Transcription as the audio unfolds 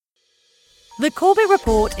The Corbett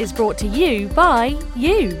Report is brought to you by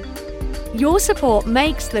you. Your support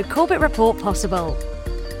makes the Corbett Report possible.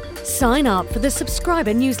 Sign up for the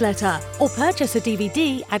subscriber newsletter or purchase a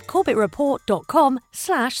DVD at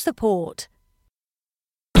corbettreport.com/support.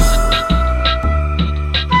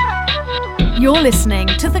 You're listening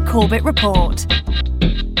to the Corbett Report.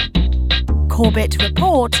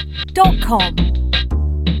 corbettreport.com.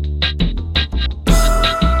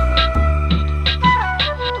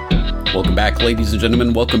 Welcome back, ladies and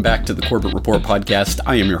gentlemen. Welcome back to the Corbett Report podcast.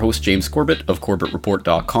 I am your host, James Corbett of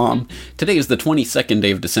CorbettReport.com. Today is the 22nd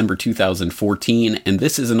day of December 2014, and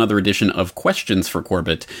this is another edition of Questions for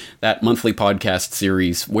Corbett, that monthly podcast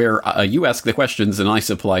series where you ask the questions and I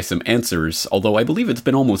supply some answers, although I believe it's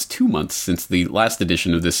been almost 2 months since the last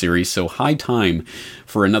edition of this series, so high time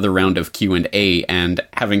for another round of Q&A. And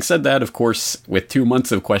having said that, of course, with 2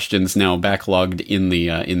 months of questions now backlogged in the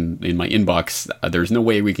in my inbox, there's no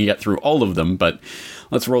way we can get through all of them, but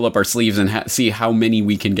let's roll up our sleeves and see how many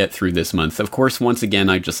we can get through this month. Of course, once again,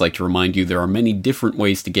 I'd just like to remind you there are many different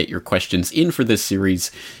ways to get your questions in for this series.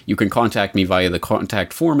 You can contact me via the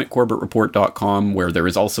contact form at corbettreport.com, where there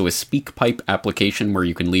is also a SpeakPipe application where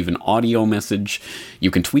you can leave an audio message. You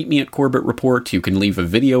can tweet me at Corbett Report. You can leave a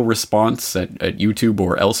video response at YouTube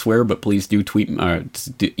or elsewhere, but please do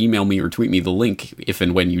email me or tweet me the link if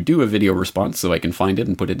and when you do a video response so I can find it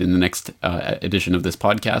and put it in the next edition of this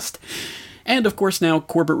podcast. And of course now,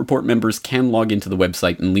 Corbett Report members can log into the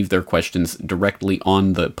website and leave their questions directly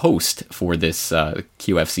on the post for this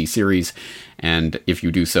QFC series. And if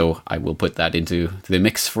you do so, I will put that into the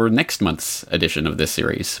mix for next month's edition of this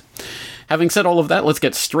series. Having said all of that, let's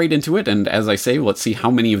get straight into it. And as I say, let's see how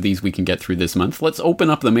many of these we can get through this month. Let's open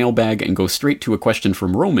up the mailbag and go straight to a question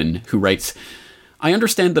from Roman, who writes, I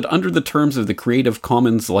understand that under the terms of the Creative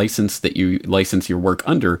Commons license that you license your work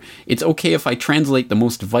under, it's okay if I translate the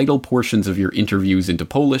most vital portions of your interviews into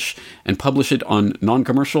Polish and publish it on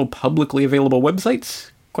non-commercial, publicly available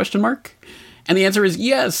websites? ? And the answer is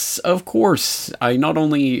yes, of course. I not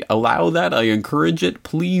only allow that, I encourage it.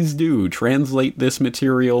 Please do translate this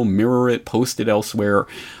material, mirror it, post it elsewhere.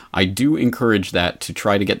 I do encourage that to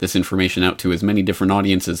try to get this information out to as many different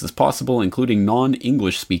audiences as possible, including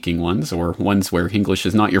non-English speaking ones, or ones where English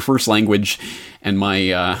is not your first language, and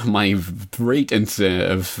my rate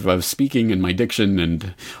of speaking and my diction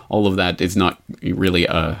and all of that is not really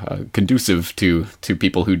conducive to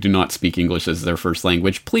people who do not speak English as their first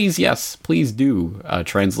language. Please, yes, please do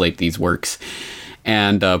translate these works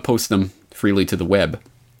and post them freely to the web.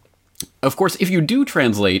 Of course, if you do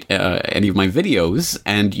translate any of my videos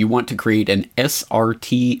and you want to create an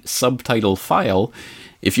SRT subtitle file,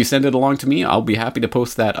 if you send it along to me, I'll be happy to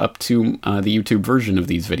post that up to the YouTube version of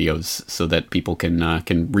these videos so that people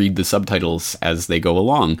can read the subtitles as they go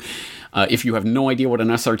along. If you have no idea what an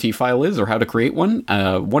SRT file is or how to create one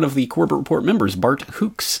of the Corbett Report members, Bart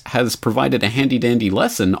Hooks, has provided a handy-dandy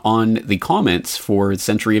lesson on the comments for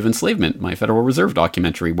Century of Enslavement, my Federal Reserve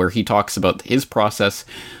documentary, where he talks about his process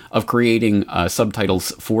of creating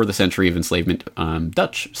subtitles for the Century of Enslavement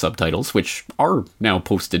Dutch subtitles, which are now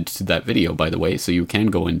posted to that video, by the way, so you can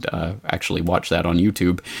go and actually watch that on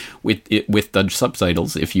YouTube with Dutch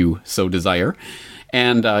subtitles if you so desire.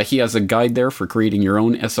 And he has a guide there for creating your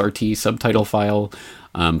own SRT subtitle file.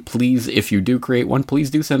 Please, if you do create one, please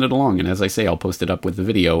do send it along. And as I say, I'll post it up with the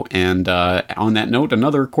video. And on that note,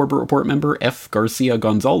 another Corbett Report member, F. Garcia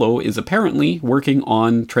Gonzalo, is apparently working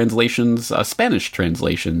on translations, Spanish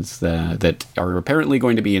translations that are apparently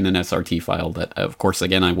going to be in an SRT file that, of course,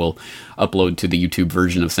 again, I will upload to the YouTube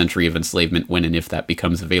version of Century of Enslavement when and if that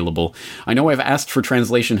becomes available. I know I've asked for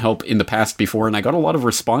translation help in the past before, and I got a lot of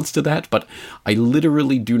response to that, but I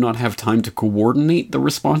literally do not have time to coordinate the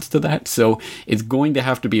response to that, so it's going to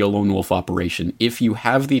have to be a lone wolf operation. If you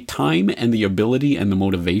have the time and the ability and the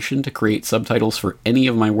motivation to create subtitles for any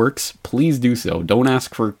of my works, please do so. Don't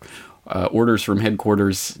ask for orders from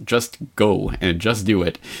headquarters. Just go and just do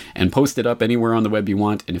it and post it up anywhere on the web you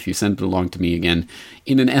want. And if you send it along to me again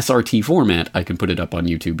in an SRT format, I can put it up on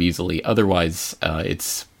YouTube easily. Otherwise,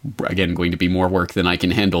 it's again going to be more work than I can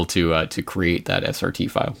handle to create that SRT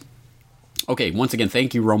file. Okay, once again,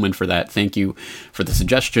 thank you, Roman, for that. Thank you for the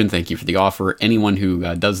suggestion. Thank you for the offer. Anyone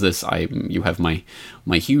who does this, you have my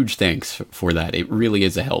huge thanks for that. It really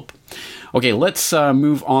is a help. Okay, let's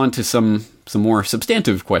move on to some more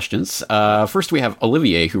substantive questions. First, we have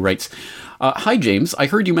Olivier, who writes, Hi, James. I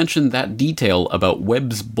heard you mention that detail about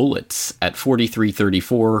Webb's bullets at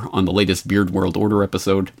 4334 on the latest Beard World Order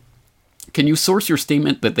episode. Can you source your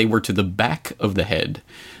statement that they were to the back of the head?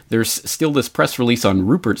 There's still this press release on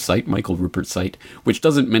Rupert's site, Michael Rupert's site, which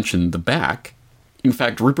doesn't mention the back. In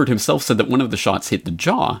fact, Rupert himself said that one of the shots hit the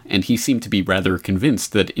jaw, and he seemed to be rather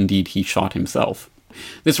convinced that indeed he shot himself.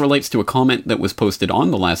 This relates to a comment that was posted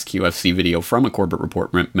on the last QFC video from a Corbett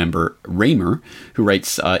Report member, Raymer, who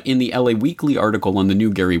writes, in the LA Weekly article on the new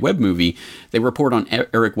Gary Webb movie, they report on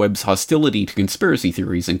Eric Webb's hostility to conspiracy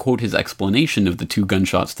theories and quote his explanation of the 2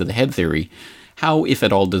 gunshots to the head theory. How, if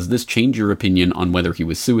at all, does this change your opinion on whether he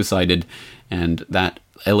was suicided? And that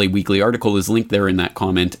LA Weekly article is linked there in that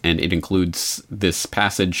comment, and it includes this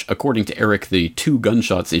passage. According to Eric, the 2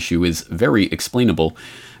 gunshots issue is very explainable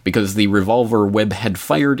because the revolver Webb had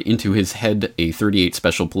fired into his head, a .38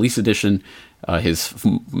 Special Police Edition, his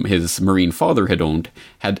Marine father had owned,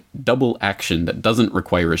 had double action that doesn't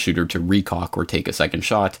require a shooter to recock or take a second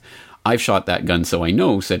shot. I've shot that gun, so I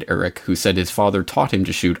know, said Eric, who said his father taught him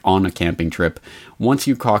to shoot on a camping trip. Once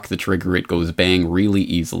you cock the trigger, it goes bang really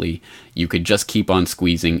easily. You could just keep on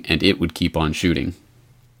squeezing, and it would keep on shooting.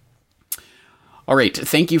 All right,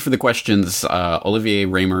 thank you for the questions, Olivier,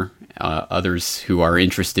 Raymer, others who are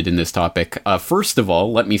interested in this topic. First of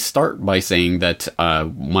all, let me start by saying that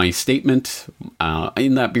my statement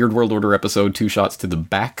in that Beard World Order episode, 2 shots to the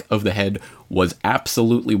back of the head, was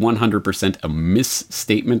absolutely 100% a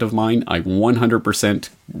misstatement of mine. I 100%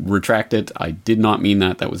 retract it. I did not mean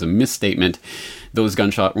that. That was a misstatement. Those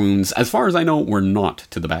gunshot wounds, as far as I know, were not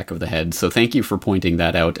to the back of the head. So thank you for pointing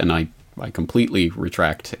that out, and I completely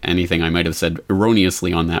retract anything I might have said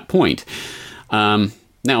erroneously on that point.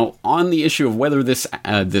 Now, on the issue of whether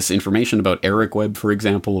this information about Eric Webb, for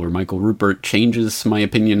example, or Michael Rupert changes my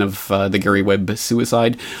opinion of the Gary Webb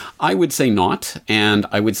suicide, I would say not. And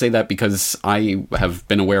I would say that because I have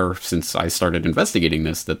been aware since I started investigating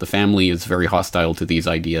this that the family is very hostile to these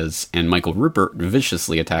ideas, and Michael Rupert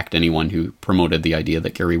viciously attacked anyone who promoted the idea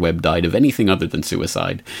that Gary Webb died of anything other than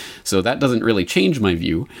suicide. So that doesn't really change my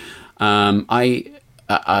view.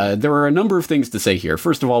 There are a number of things to say here.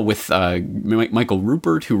 First of all, with Michael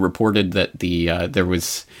Rupert, who reported that he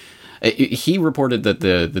reported that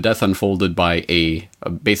the death unfolded by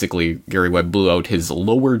basically Gary Webb blew out his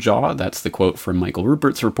lower jaw. That's the quote from Michael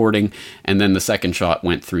Rupert's reporting. And then the second shot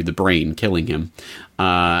went through the brain, killing him.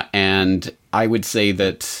 And I would say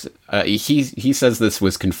that he says this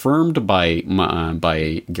was confirmed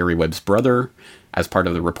by Gary Webb's brother as part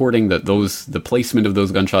of the reporting, that the placement of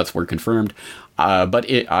those gunshots were confirmed.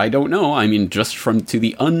 But I don't know. I mean, just to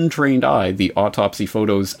the untrained eye, the autopsy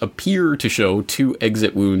photos appear to show 2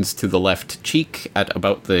 exit wounds to the left cheek at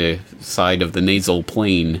about the side of the nasal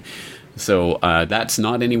plane. So that's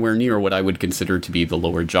not anywhere near what I would consider to be the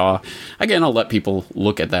lower jaw. Again, I'll let people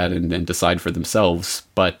look at that and decide for themselves.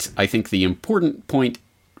 But I think the important point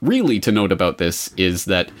really to note about this is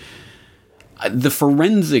that the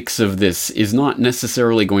forensics of this is not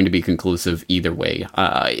necessarily going to be conclusive either way.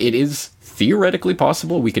 It is theoretically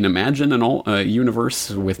possible. We can imagine a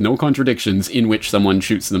universe with no contradictions in which someone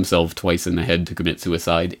shoots themselves twice in the head to commit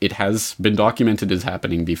suicide. It has been documented as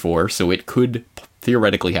happening before, so it could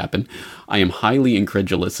theoretically happen. I am highly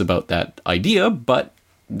incredulous about that idea, but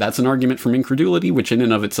that's an argument from incredulity, which in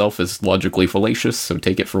and of itself is logically fallacious, so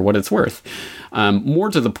take it for what it's worth. More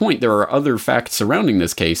to the point, there are other facts surrounding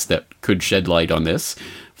this case that could shed light on this.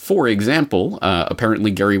 For example,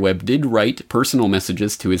 apparently Gary Webb did write personal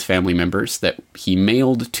messages to his family members that he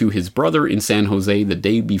mailed to his brother in San Jose the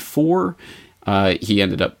day before he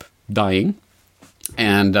ended up dying.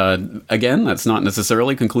 And again, that's not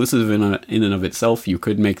necessarily conclusive in and of itself. You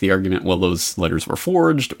could make the argument, well, those letters were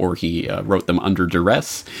forged, or he wrote them under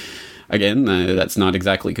duress. Again, that's not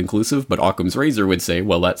exactly conclusive, but Occam's razor would say,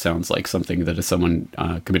 well, that sounds like something that someone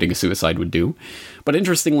committing a suicide would do. But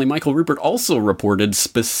interestingly, Michael Rupert also reported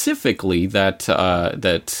specifically that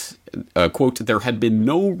quote, there had been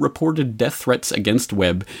no reported death threats against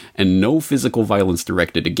Webb and no physical violence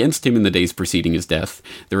directed against him in the days preceding his death.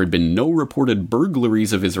 There had been no reported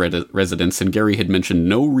burglaries of his residence, and Gary had mentioned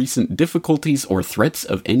no recent difficulties or threats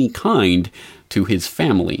of any kind to his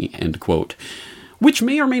family, end quote. Which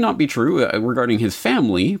may or may not be true regarding his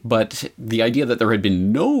family, but the idea that there had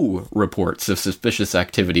been no reports of suspicious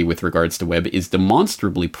activity with regards to Webb is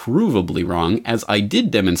demonstrably, provably wrong, as I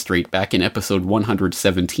did demonstrate back in episode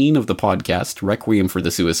 117 of the podcast, Requiem for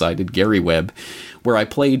the Suicided, Gary Webb, where I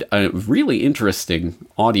played a really interesting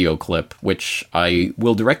audio clip, which I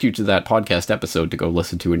will direct you to that podcast episode to go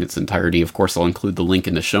listen to in its entirety. Of course, I'll include the link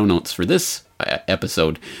in the show notes for this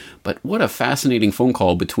episode. But what a fascinating phone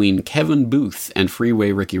call between Kevin Booth and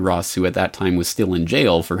Freeway Ricky Ross, who at that time was still in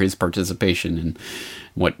jail for his participation in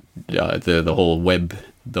what the whole web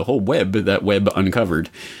that Webb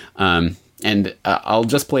uncovered. And I'll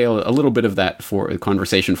just play a little bit of that for a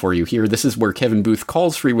conversation for you here. This is where Kevin Booth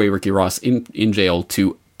calls Freeway Ricky Ross in jail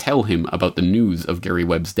to tell him about the news of Gary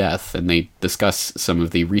Webb's death, and they discuss some of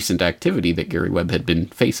the recent activity that Gary Webb had been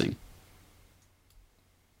facing.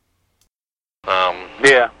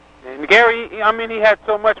 Yeah. And Gary, I mean, he had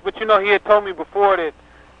so much, but, he had told me before that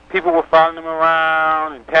people were following him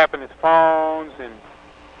around and tapping his phones and,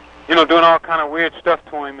 doing all kind of weird stuff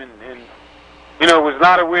to him. And it was a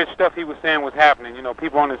lot of weird stuff he was saying was happening.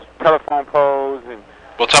 People on his telephone poles. And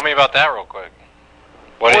well, tell me about that real quick.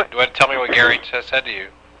 Tell me what Gary said to you.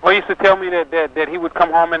 Well, he used to tell me that he would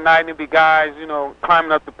come home at night and there'd be guys,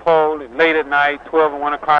 climbing up the pole and late at night, 12 and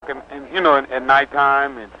 1 o'clock, and at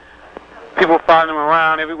nighttime, and people following him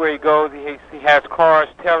around everywhere he goes. He has cars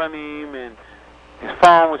telling him, and his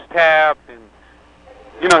phone was tapped, and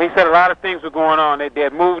he said a lot of things were going on. They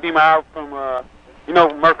had moved him out from,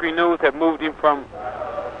 Mercury News had moved him from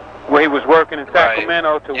where he was working in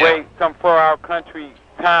Sacramento to some far-out country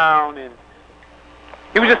town, and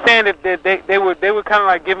he was just saying that they were kind of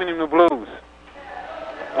like giving him the blues.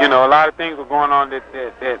 A lot of things were going on that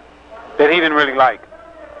he didn't really like,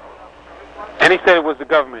 and he said it was the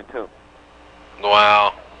government too.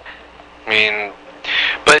 Wow. I mean,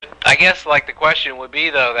 but I guess like the question would be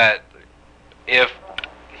though that if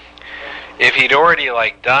he'd already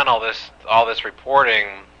like done all this reporting,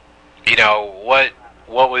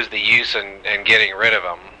 what was the use in getting rid of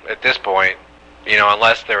him at this point?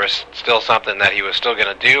 Unless there was still something that he was still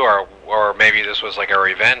going to do, or maybe this was like a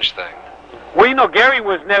revenge thing. Well, Gary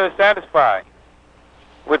was never satisfied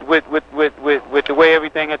with the way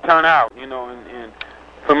everything had turned out, and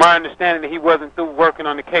from my understanding, he wasn't through working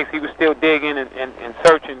on the case. He was still digging and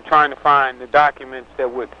searching, trying to find the documents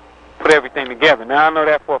that would put everything together. Now, I know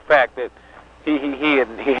that for a fact that he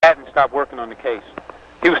hadn't stopped working on the case.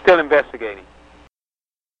 He was still investigating.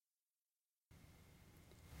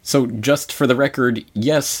 So, just for the record,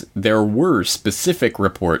 yes, there were specific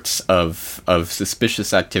reports of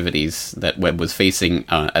suspicious activities that Webb was facing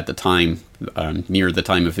at the time, near the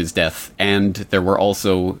time of his death, and there were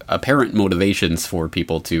also apparent motivations for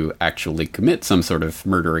people to actually commit some sort of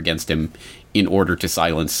murder against him in order to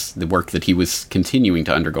silence the work that he was continuing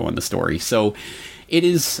to undergo on the story. So, it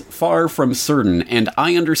is far from certain, and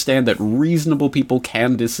I understand that reasonable people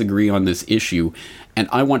can disagree on this issue, and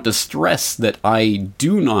I want to stress that I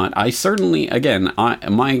certainly, again,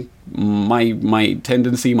 my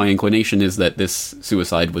tendency, my inclination is that this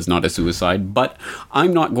suicide was not a suicide, but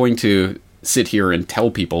I'm not going to sit here and tell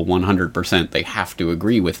people 100% they have to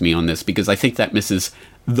agree with me on this, because I think that misses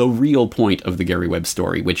the real point of the Gary Webb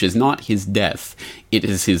story, which is not his death, it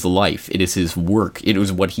is his life, it is his work, it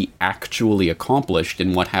was what he actually accomplished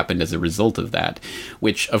and what happened as a result of that,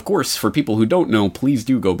 which, of course, for people who don't know, please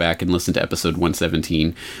do go back and listen to episode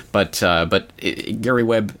 117, but Gary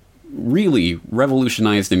Webb really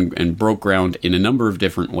revolutionized and broke ground in a number of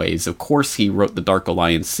different ways. Of course, he wrote the Dark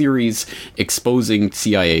Alliance series, exposing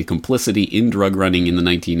CIA complicity in drug running in the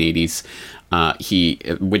 1980s,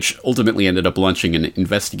 which ultimately ended up launching an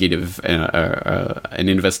investigation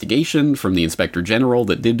from the Inspector General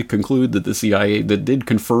that did conclude that the CIA, that did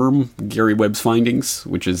confirm Gary Webb's findings,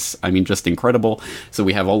 which is, just incredible. So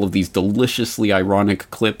we have all of these deliciously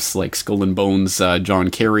ironic clips like Skull and Bones, John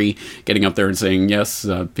Kerry getting up there and saying, yes,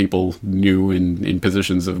 people knew in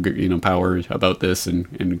positions of power about this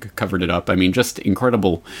and covered it up. Just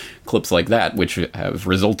incredible clips like that, which have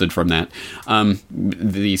resulted from that.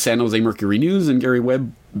 The San Jose Mercury News and Gary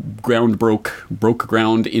Webb broke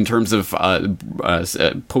ground in terms of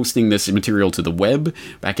posting this material to the web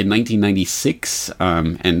back in 1996,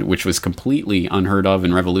 and which was completely unheard of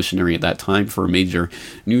and revolutionary at that time for a major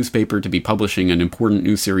newspaper to be publishing an important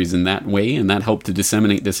news series in that way, and that helped to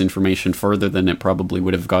disseminate this information further than it probably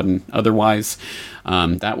would have gotten otherwise.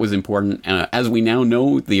 That was important. As we now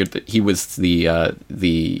know, he was the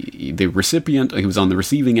recipient. He was on the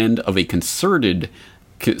receiving end of a concerted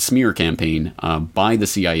smear campaign by the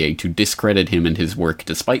CIA to discredit him and his work,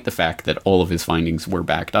 despite the fact that all of his findings were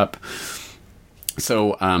backed up.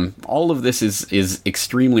 So all of this is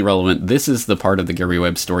extremely relevant. This is the part of the Gary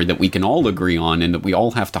Webb story that we can all agree on and that we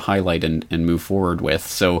all have to highlight and move forward with.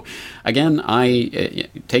 So again, I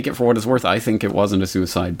take it for what it's worth. I think it wasn't a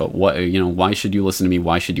suicide, but why should you listen to me?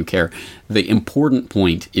 Why should you care? The important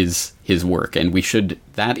point is his work, and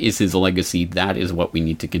that is his legacy. That is what we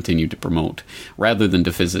need to continue to promote, rather than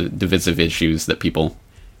divisive issues that people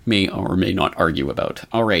may or may not argue about.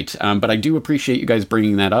 All right, but I do appreciate you guys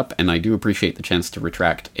bringing that up, and I do appreciate the chance to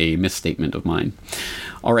retract a misstatement of mine.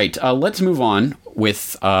 All right, let's move on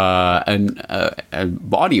with an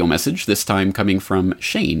audio message, this time coming from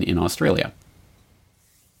Shane in Australia.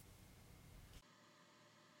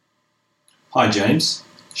 Hi, James.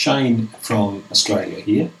 Shane from Australia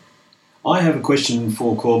here. I have a question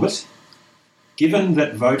for Corbett. Given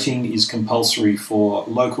that voting is compulsory for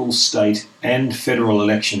local, state and federal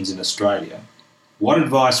elections in Australia, what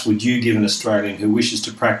advice would you give an Australian who wishes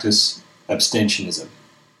to practice abstentionism?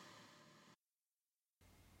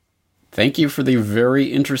 Thank you for the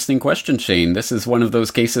very interesting question, Shane. This is one of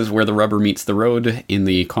those cases where the rubber meets the road in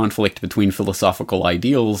the conflict between philosophical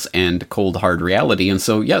ideals and cold, hard reality. And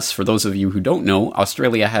so, yes, for those of you who don't know,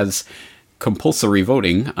 Australia has compulsory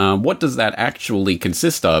voting. What does that actually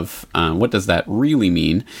consist of? What does that really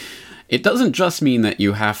mean? It doesn't just mean that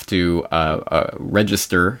you have to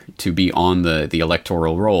register to be on the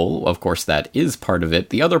electoral roll. Of course, that is part of it.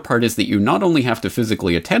 The other part is that you not only have to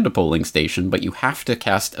physically attend a polling station, but you have to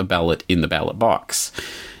cast a ballot in the ballot box.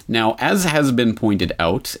 Now, as has been pointed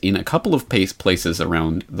out in a couple of places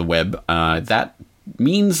around the web, that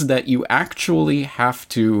means that you actually have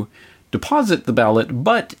to deposit the ballot,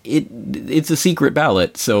 but it's a secret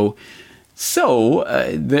ballot, so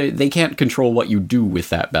they can't control what you do with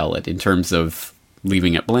that ballot in terms of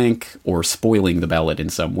leaving it blank or spoiling the ballot in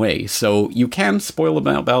some way. So you can spoil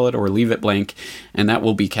a ballot or leave it blank, and that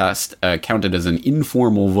will be counted as an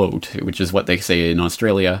informal vote, which is what they say in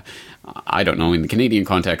Australia. I don't know, in the Canadian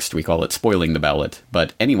context, we call it spoiling the ballot.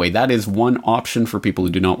 But anyway, that is one option for people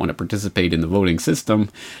who do not want to participate in the voting system.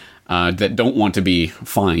 That don't want to be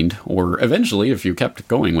fined, or eventually, if you kept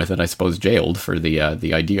going with it, I suppose jailed for the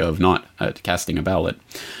idea of not casting a ballot.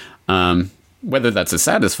 Whether that's a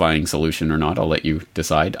satisfying solution or not, I'll let you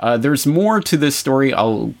decide. There's more to this story.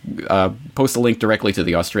 I'll post a link directly to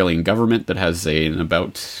the Australian government that has an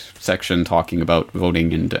about section talking about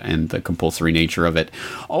voting and the compulsory nature of it.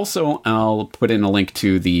 Also, I'll put in a link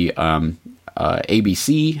to the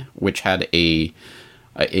ABC, which had a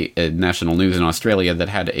national news in Australia that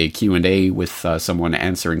had a Q&A with someone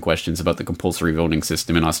answering questions about the compulsory voting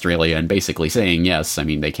system in Australia and basically saying, yes, I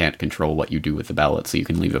mean, they can't control what you do with the ballot, so you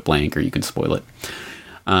can leave it blank or you can spoil it.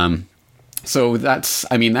 So that's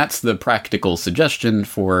the practical suggestion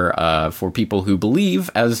for people who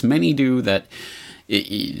believe, as many do, that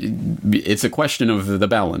it's a question of the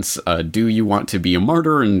balance. Do you want to be a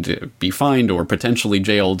martyr and be fined or potentially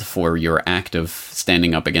jailed for your act of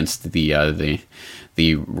standing up against the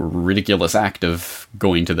ridiculous act of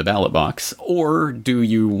going to the ballot box? Or do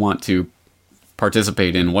you want to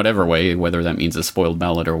participate in whatever way, whether that means a spoiled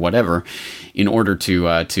ballot or whatever, in order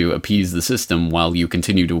to appease the system while you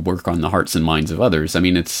continue to work on the hearts and minds of others? I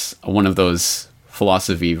mean, it's one of those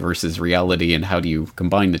philosophy versus reality, and how do you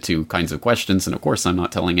combine the two kinds of questions? And of course, I'm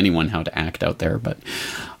not telling anyone how to act out there, but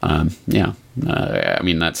I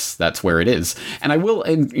mean, that's where it is. And I will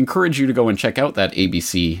encourage you to go and check out that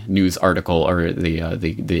ABC News article, or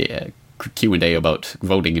the Q&A about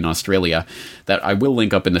voting in Australia, that I will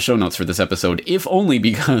link up in the show notes for this episode, if only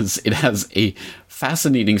because it has a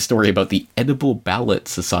fascinating story about the Edible Ballot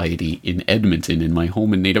Society in Edmonton, in my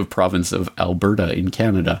home and native province of Alberta in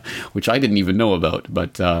Canada, which I didn't even know about,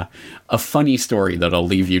 but a funny story that I'll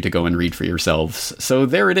leave you to go and read for yourselves. So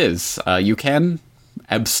there it is. You can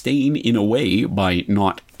abstain in a way by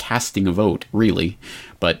not casting a vote, really.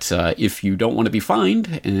 But if you don't want to be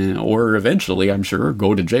fined, or eventually, I'm sure,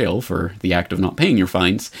 go to jail for the act of not paying your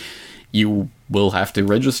fines, you will have to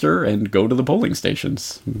register and go to the polling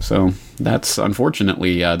stations. So that's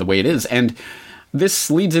unfortunately the way it is. And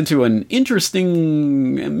this leads into an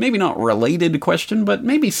interesting, maybe not related question, but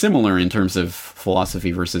maybe similar in terms of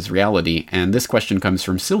philosophy versus reality. And this question comes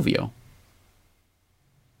from Silvio.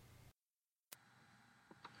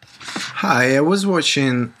 Hi, I was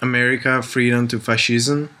watching America Freedom to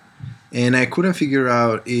Fascism, and I couldn't figure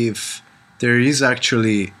out if there is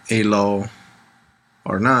actually a law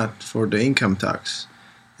or not for the income tax.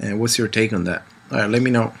 And what's your take on that? All right, let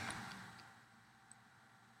me know.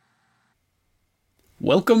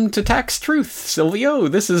 Welcome to Tax Truth, Silvio.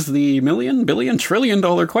 This is the $1 billion, trillion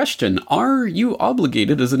question. Are you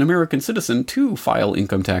obligated as an American citizen to file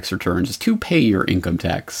income tax returns, to pay your income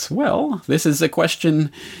tax? Well, this is a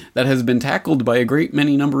question that has been tackled by a great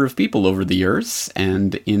many number of people over the years,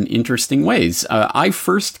 and in interesting ways. I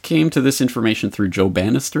first came to this information through Joe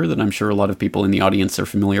Bannister, that I'm sure a lot of people in the audience are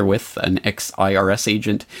familiar with, an ex-IRS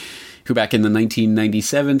agent who back in the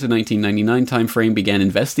 1997 to 1999 timeframe began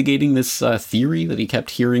investigating this theory that he kept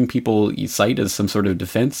hearing people cite as some sort of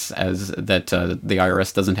defense, as that the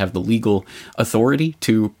IRS doesn't have the legal authority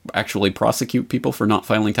to actually prosecute people for not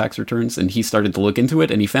filing tax returns. And he started to look into it,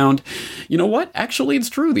 and he found, you know what? Actually, it's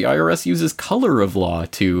true. The IRS uses color of law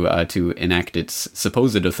to enact its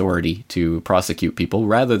supposed authority to prosecute people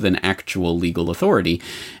rather than actual legal authority.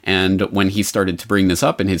 And when he started to bring this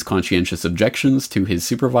up in his conscientious objections to his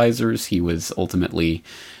supervisors, he was ultimately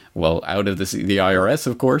well, out of the IRS,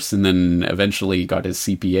 of course, and then eventually got his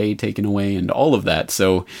CPA taken away and all of that.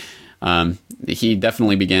 So he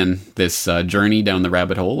definitely began this journey down the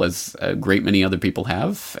rabbit hole, as a great many other people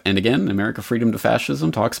have. And again, America Freedom to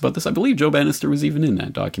Fascism talks about this. I believe Joe Bannister was even in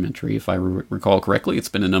that documentary, if I recall correctly. It's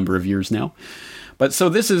been a number of years now. But so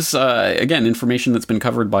this is, again, information that's been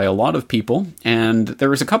covered by a lot of people. And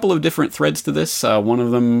there is a couple of different threads to this. One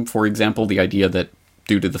of them, for example, the idea that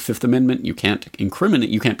due to the Fifth Amendment, you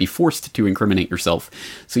can't be forced to incriminate yourself.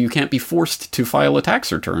 So you can't be forced to file a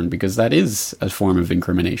tax return, because that is a form of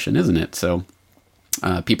incrimination, isn't it? So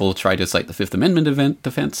people try to cite the Fifth Amendment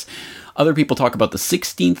defense. Other people talk about the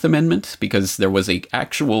 16th Amendment, because there was a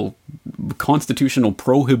actual constitutional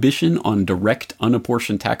prohibition on direct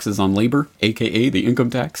unapportioned taxes on labor, aka the income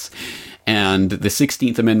tax. And the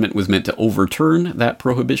 16th Amendment was meant to overturn that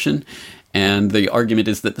prohibition. And the argument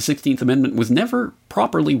is that the 16th Amendment was never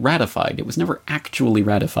properly ratified. It was never actually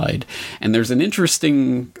ratified. And there's an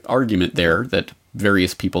interesting argument there that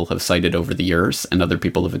various people have cited over the years, and other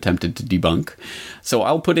people have attempted to debunk. So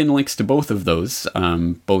I'll put in links to both of those.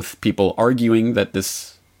 Both people arguing that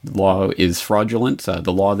this law is fraudulent,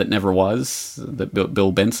 the law that never was, that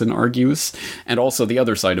Bill Benson argues, and also the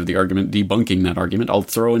other side of the argument, debunking that argument. I'll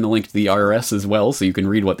throw in a link to the IRS as well, so you can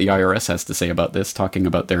read what the IRS has to say about this, talking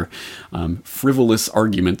about their frivolous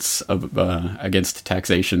arguments of, against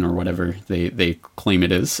taxation, or whatever they claim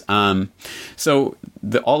it is. So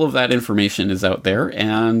all of that information is out there,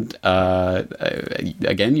 and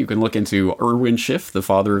again, you can look into Irwin Schiff, the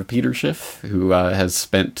father of Peter Schiff, who has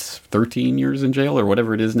spent 13 years in jail, or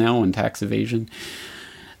whatever it is now, in tax evasion.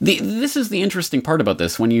 This is the interesting part about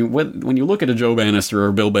this. When you look at a Joe Bannister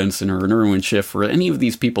or Bill Benson or an Irwin Schiff or any of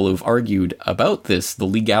these people who've argued about this, the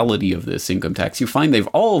legality of this income tax, you find they've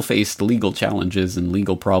all faced legal challenges and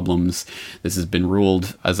legal problems. This has been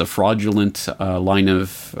ruled as a fraudulent line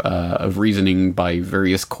of reasoning by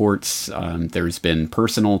various courts. There's been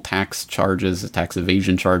personal tax charges, tax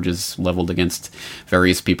evasion charges leveled against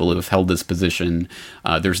various people who have held this position.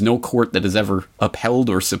 There's no court that has ever upheld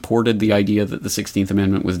or supported the idea that the 16th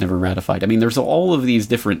Amendment was never ratified. I mean, there's all of these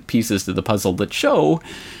different pieces to the puzzle that show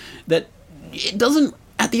that it doesn't,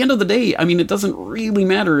 at the end of the day, I mean, it doesn't really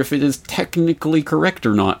matter if it is technically correct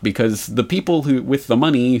or not, because the people who with the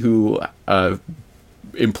money who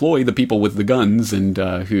employ the people with the guns and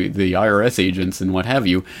who the IRS agents and what have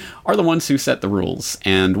you are the ones who set the rules,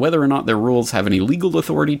 and whether or not their rules have any legal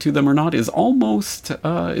authority to them or not is almost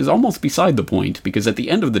beside the point, because at the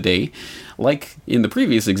end of the day, like in the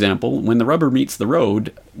previous example, when the rubber meets the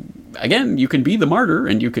road, again, you can be the martyr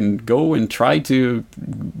and you can go and try to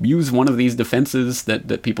use one of these defenses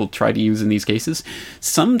that people try to use in these cases.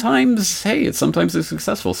 Sometimes it's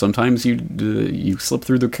successful. Sometimes you slip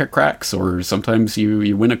through the cracks, or sometimes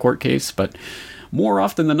you win a court case. But more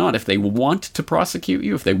often than not, if they want to prosecute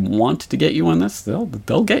you, if they want to get you on this, they'll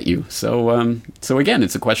get you. So again,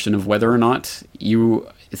 it's a question of whether or not you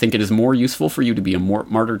think it is more useful for you to be a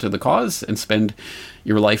martyr to the cause and spend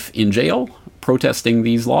your life in jail protesting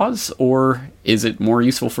these laws, or is it more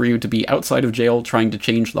useful for you to be outside of jail trying to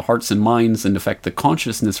change the hearts and minds and affect the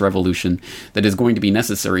consciousness revolution that is going to be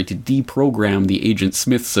necessary to deprogram the Agent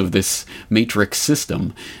Smiths of this matrix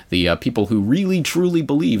system, the people who really truly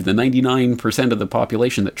believe, the 99% of the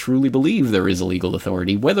population that truly believe there is a legal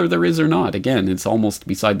authority, whether there is or not. Again, it's almost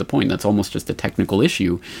beside the point. That's almost just a technical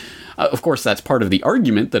issue. Of course, that's part of the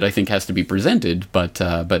argument that I think has to be presented, but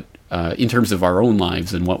in terms of our own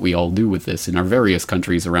lives and what we all do with this in our various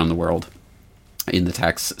countries around the world, in the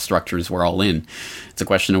tax structures we're all in, it's a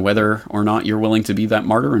question of whether or not you're willing to be that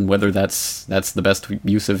martyr, and whether that's the best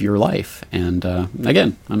use of your life. And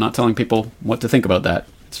again, I'm not telling people what to think about that.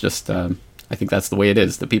 It's just I think that's the way it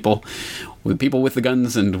is. The people with the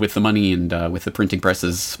guns and with the money and with the printing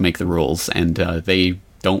presses make the rules, and they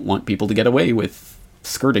don't want people to get away with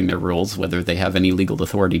skirting their rules, whether they have any legal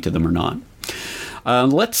authority to them or not.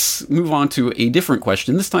 Let's move on to a different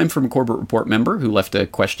question, this time from a Corbett Report member who left a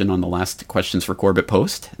question on the last Questions for Corbett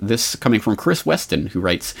post. This coming from Chris Weston, who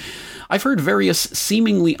writes, I've heard various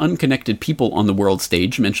seemingly unconnected people on the world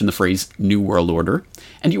stage mention the phrase New World Order,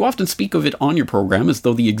 and you often speak of it on your program as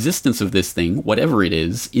though the existence of this thing, whatever it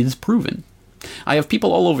is proven. I have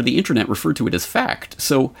people all over the internet refer to it as fact.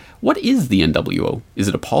 So what is the NWO? Is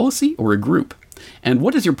it a policy or a group? And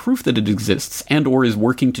what is your proof that it exists and or is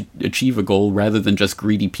working to achieve a goal rather than just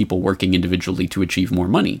greedy people working individually to achieve more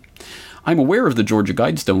money? I'm aware of the Georgia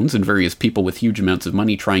Guidestones and various people with huge amounts of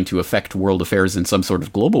money trying to affect world affairs in some sort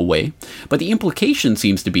of global way, but the implication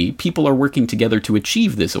seems to be people are working together to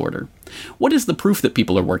achieve this order. What is the proof that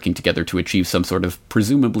people are working together to achieve some sort of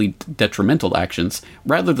presumably detrimental actions,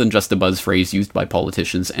 rather than just a buzz phrase used by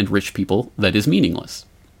politicians and rich people that is meaningless?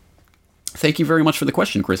 Thank you very much for the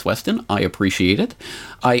question, Chris Weston. I appreciate it.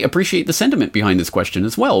 I appreciate the sentiment behind this question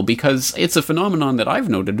as well, because it's a phenomenon that I've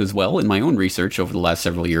noted as well in my own research over the last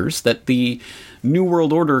several years, that the New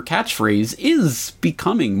World Order catchphrase is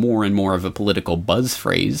becoming more and more of a political buzz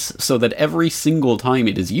phrase, so that every single time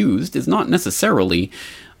it is used is not necessarily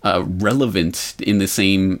relevant to the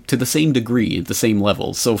same degree, at the same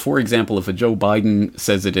level. So, for example, if a Joe Biden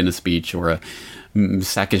says it in a speech, or a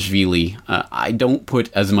Saakashvili, I don't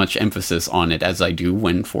put as much emphasis on it as I do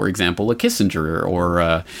when, for example, a Kissinger or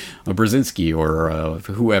a Brzezinski or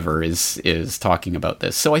whoever is talking about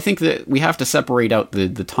this. So I think that we have to separate out the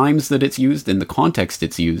times that it's used and the context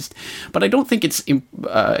it's used. But I don't think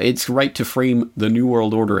it's right to frame the New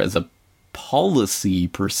World Order as a policy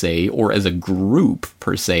per se, or as a group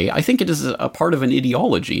per se. I think it is a part of an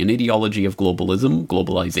ideology of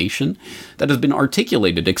globalization, that has been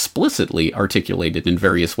explicitly articulated in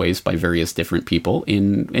various ways by various different people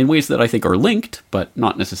in ways that I think are linked, but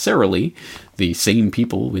not necessarily the same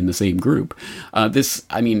people in the same group. In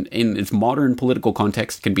its modern political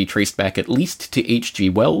context, can be traced back at least to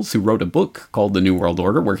H.G. Wells, who wrote a book called The New World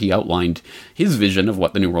Order, where he outlined his vision of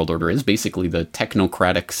what the New World Order is, basically the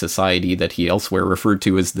technocratic society that he elsewhere referred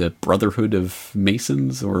to as the Brotherhood of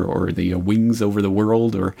Masons, or the Wings Over the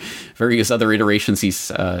World, or various other iterations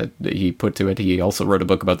he put to it. He also wrote a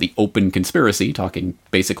book about the Open Conspiracy, talking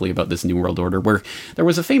basically about this New World Order, where there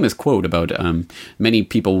was a famous quote about many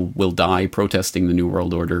people will die protesting the New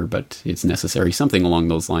World Order, but it's necessary, something along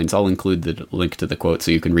those lines. I'll include the link to the quote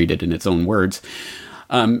so you can read it in its own words.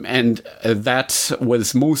 And that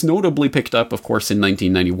was most notably picked up, of course, in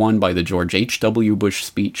 1991 by the George H.W. Bush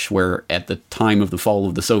speech, where at the time of the fall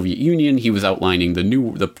of the Soviet Union, he was outlining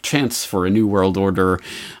the chance for a new world order,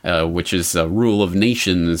 which is a rule of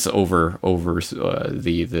nations over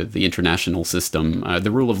the international system,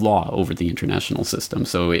 the rule of law over the international system.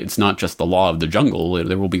 So it's not just the law of the jungle,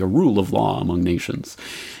 there will be a rule of law among nations.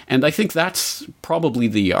 And I think that's probably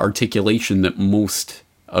the articulation that most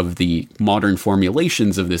of the modern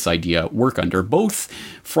formulations of this idea work under, both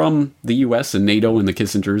from the US and NATO and the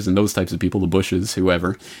Kissingers and those types of people, the Bushes,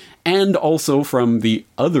 whoever, and also from the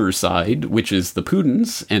other side, which is the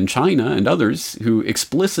Putins and China and others, who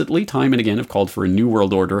explicitly, time and again, have called for a new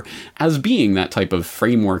world order as being that type of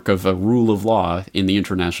framework of a rule of law in the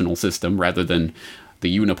international system, rather than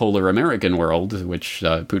the unipolar American world, which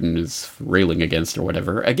Putin is railing against or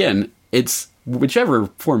whatever. Again, it's whichever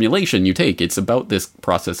formulation you take, it's about this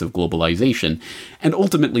process of globalization and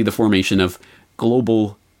ultimately the formation of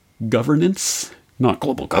global governance, not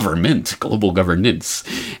global government, global governance.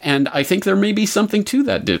 And I think there may be something to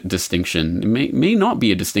that distinction. It may not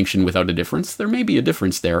be a distinction without a difference. There may be a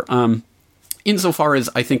difference there. Insofar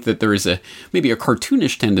as I think that there is maybe a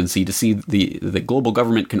cartoonish tendency to see the global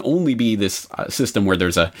government can only be this system where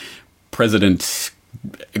there's a president,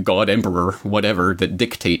 God, emperor, whatever, that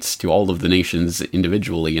dictates to all of the nations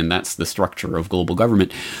individually, and that's the structure of global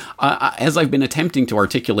government. As I've been attempting to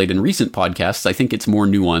articulate in recent podcasts, I think it's more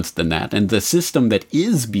nuanced than that, and the system that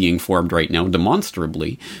is being formed right now,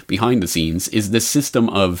 demonstrably, behind the scenes, is this system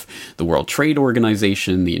of the World Trade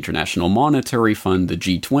Organization, the International Monetary Fund, the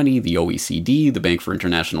G20, the OECD, the Bank for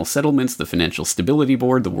International Settlements, the Financial Stability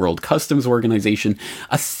Board, the World Customs Organization,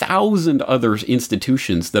 1,000 other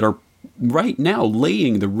institutions that are right now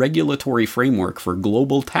laying the regulatory framework for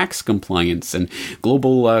global tax compliance and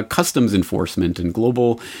global customs enforcement and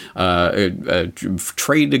global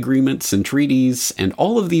trade agreements and treaties and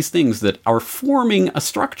all of these things that are forming a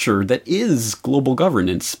structure that is global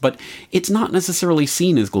governance, but it's not necessarily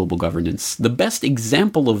seen as global governance. The best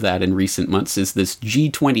example of that in recent months is this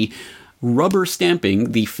G20 rubber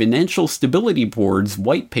stamping the Financial Stability Board's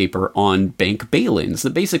white paper on bank bail-ins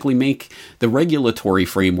that basically make the regulatory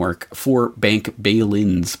framework for bank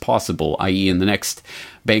bail-ins possible, i.e. in the next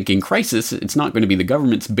banking crisis, it's not going to be the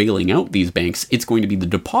government's bailing out these banks, it's going to be the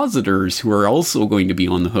depositors who are also going to be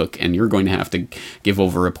on the hook, and you're going to have to give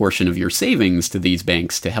over a portion of your savings to these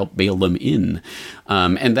banks to help bail them in.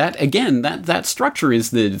 And that, again, that structure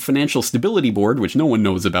is the Financial Stability Board, which no one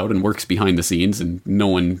knows about and works behind the scenes, and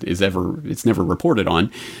it's never reported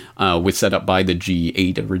on, was set up by the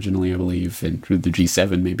G8 originally, I believe, and the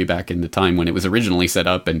G7 maybe back in the time when it was originally set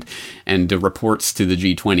up, and reports to the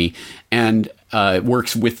G20, and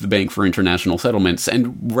works with the Bank for International Settlements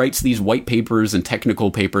and writes these white papers and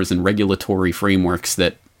technical papers and regulatory frameworks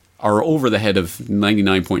that are over the head of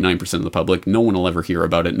 99.9% of the public. No one will ever hear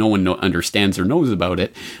about it. No one understands or knows about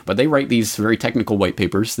it. But they write these very technical white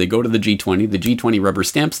papers. They go to the G20. The G20 rubber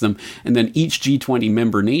stamps them. And then each G20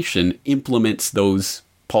 member nation implements those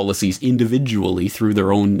policies individually through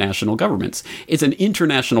their own national governments. It's an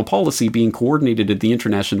international policy being coordinated at the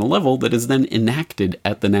international level that is then enacted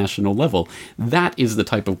at the national level. That is the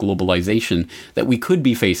type of globalization that we could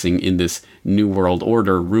be facing in this new world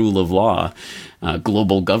order, rule of law,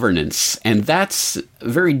 global governance. And that's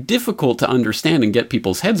very difficult to understand and get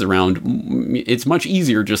people's heads around. It's much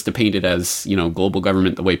easier just to paint it as, global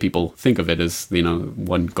government the way people think of it, as,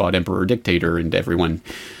 one god, emperor, dictator, and everyone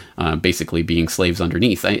basically being slaves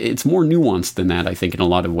underneath. It's more nuanced than that, I think, in a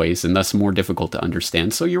lot of ways, and thus more difficult to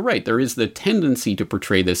understand. So you're right, there is the tendency to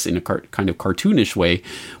portray this in a kind of cartoonish way,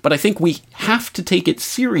 but I think we have to take it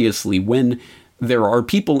seriously when there are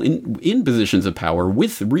people in positions of power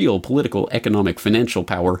with real political, economic, financial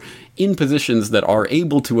power in positions that are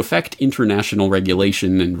able to affect international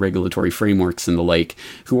regulation and regulatory frameworks and the like,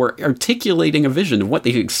 who are articulating a vision of what they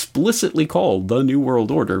explicitly call the New World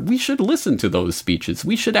Order. We should listen to those speeches.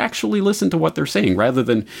 We should actually listen to what they're saying rather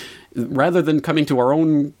than jumping to our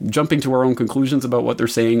own conclusions about what they're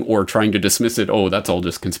saying or trying to dismiss it. Oh, that's all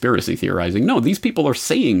just conspiracy theorizing. No, these people are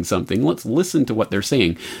saying something. Let's listen to what they're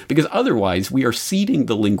saying, because otherwise we are ceding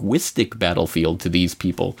the linguistic battlefield to these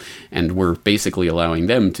people, and we're basically allowing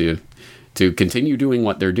them to continue doing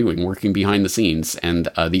what they're doing, working behind the scenes. And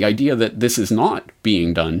the idea that this is not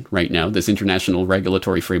being done right now, this international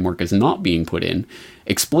regulatory framework is not being put in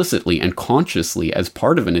explicitly and consciously as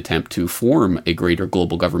part of an attempt to form a greater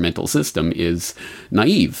global governmental system, is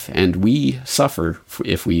naive, and we suffer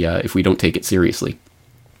if we don't take it seriously.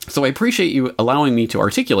 So I appreciate you allowing me to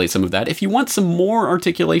articulate some of that. If you want some more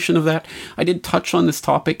articulation of that, I did touch on this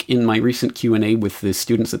topic in my recent Q&A with the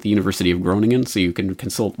students at the University of Groningen, so you can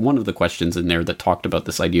consult one of the questions in there that talked about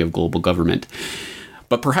this idea of global government.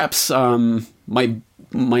 But perhaps my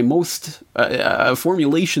most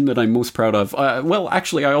formulation that I'm most proud of,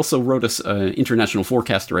 actually I also wrote an International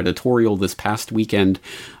Forecaster editorial this past weekend,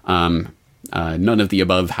 none of the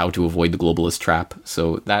above, how to avoid the globalist trap.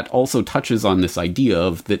 So that also touches on this idea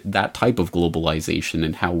of that type of globalization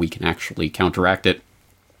and how we can actually counteract it.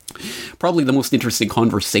 Probably the most interesting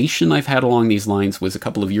conversation I've had along these lines was a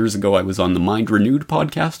couple of years ago. I was on the Mind Renewed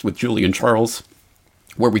podcast with Julian Charles,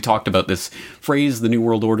 where we talked about this phrase, the New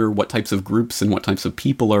World Order, what types of groups and what types of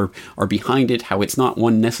people are behind it, how it's not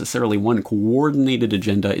necessarily one coordinated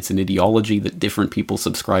agenda, it's an ideology that different people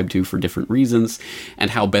subscribe to for different reasons,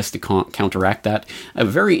 and how best to counteract that. A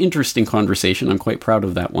very interesting conversation. I'm quite proud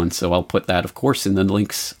of that one, so I'll put that, of course, in the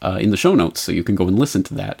links in the show notes, so you can go and listen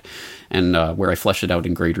to that, and where I flesh it out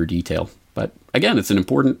in greater detail. But again, it's an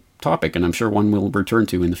important topic, and I'm sure one we'll return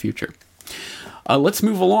to in the future. Let's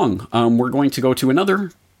move along. We're going to go to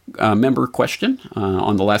another member question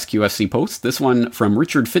on the last QFC post. This one from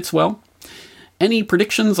Richard Fitzwell. Any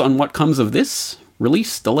predictions on what comes of this?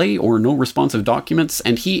 Release, delay, or no responsive documents?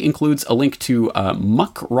 And he includes a link to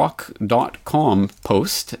muckrock.com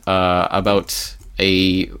post about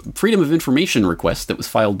a Freedom of Information request that was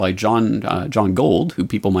filed by John Gold, who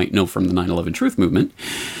people might know from the 9/11 Truth Movement.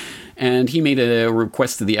 And he made a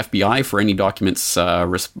request to the FBI for any documents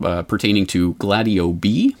pertaining to Gladio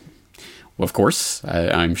B. Well, of course,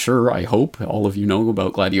 I hope all of you know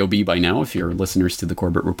about Gladio B by now if you're listeners to the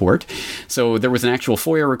Corbett Report. So there was an actual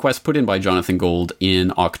FOIA request put in by Jonathan Gold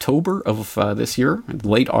in October of this year,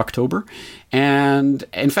 late October. And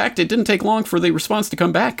in fact, it didn't take long for the response to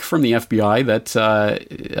come back from the FBI that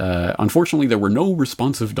unfortunately there were no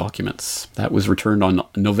responsive documents. That was returned on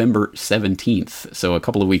November 17th. So a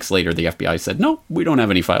couple of weeks later, the FBI said, no, we don't have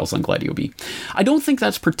any files on Gladio B. I don't think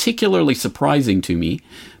that's particularly surprising to me,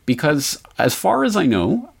 because as far as I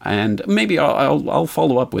know, and maybe I'll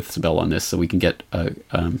follow up with Sibel on this so we can get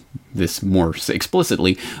this more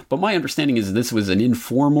explicitly, but my understanding is this was an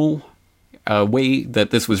informal way that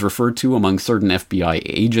this was referred to among certain FBI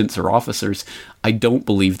agents or officers. I don't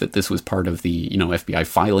believe that this was part of the FBI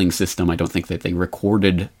filing system. I don't think that they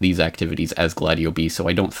recorded these activities as Gladio B, so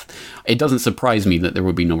it doesn't surprise me that there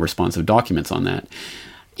would be no responsive documents on that.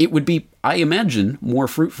 It would be, I imagine, more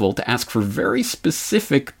fruitful to ask for very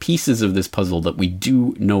specific pieces of this puzzle that we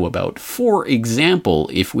do know about. For example,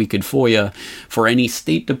 if we could FOIA for any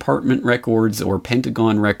State Department records or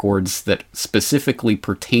Pentagon records that specifically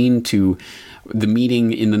pertain to the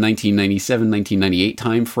meeting in the 1997-1998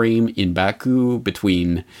 time frame in Baku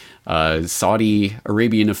between Saudi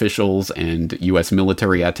Arabian officials and U.S.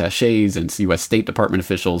 military attaches and U.S. State Department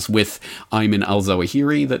officials with Ayman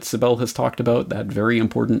al-Zawahiri that Sibel has talked about, that very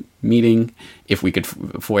important meeting. If we could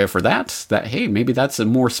FOIA for that, hey, maybe that's a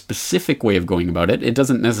more specific way of going about it. It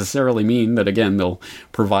doesn't necessarily mean that, again, they'll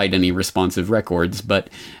provide any responsive records, but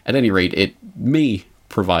at any rate, it may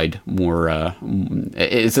provide more,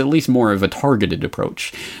 it's at least more of a targeted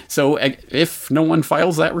approach. So if no one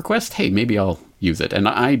files that request, hey, maybe I'll use it. And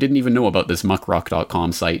I didn't even know about this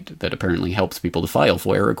muckrock.com site that apparently helps people to file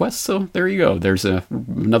FOIA requests. So there you go. There's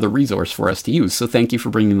another resource for us to use. So thank you for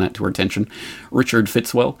bringing that to our attention, Richard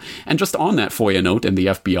Fitzwell. And just on that FOIA note and the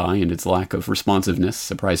FBI and its lack of responsiveness,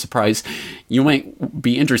 surprise, surprise, you might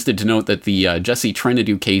be interested to note that the Jesse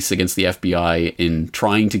Trenadu case against the FBI in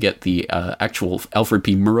trying to get the actual Alfred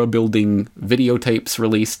P. Murrah building videotapes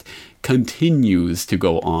released continues to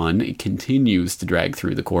go on. It continues to drag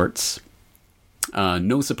through the courts.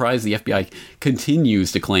 No surprise, the FBI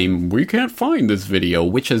continues to claim we can't find this video,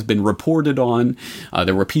 which has been reported on.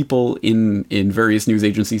 There were people in various news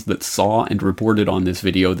agencies that saw and reported on this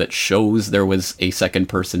video that shows there was a second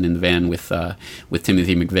person in the van with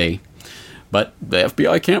Timothy McVeigh. But the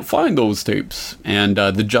FBI can't find those tapes. And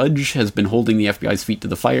the judge has been holding the FBI's feet to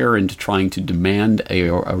the fire and trying to demand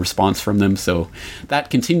a response from them. So that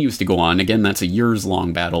continues to go on. Again, that's a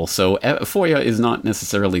years-long battle. So FOIA is not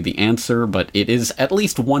necessarily the answer, but it is at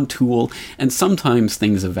least one tool. And sometimes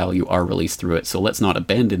things of value are released through it. So let's not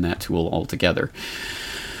abandon that tool altogether.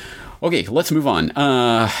 Okay, let's move on.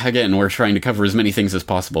 Again, we're trying to cover as many things as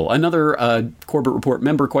possible. Another Corbett Report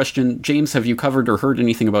member question. James, have you covered or heard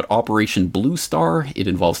anything about Operation Blue Star? It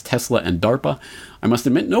involves Tesla and DARPA. I must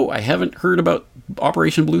admit, no, I haven't heard about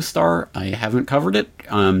Operation Blue Star. I haven't covered it.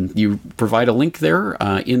 You provide a link there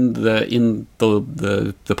in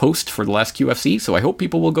the post for the last QFC, so I hope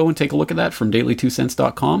people will go and take a look at that from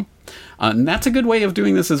daily2cents.com. And that's a good way of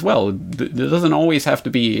doing this as well. It doesn't always have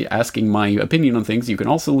to be asking my opinion on things. You can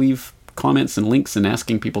also leave comments and links and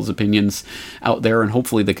asking people's opinions out there, and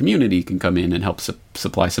hopefully the community can come in and help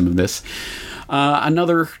supply some of this.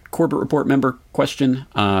 Another Corbett Report member question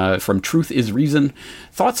from Truth is Reason.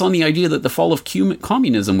 Thoughts on the idea that the fall of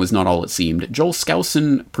communism was not all it seemed? Joel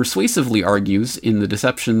Skousen persuasively argues in The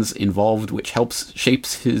Deceptions Involved, which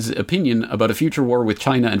shapes his opinion about a future war with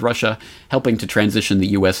China and Russia, helping to transition the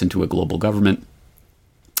U.S. into a global government.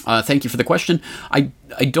 Thank you for the question. I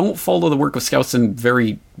don't follow the work of Skousen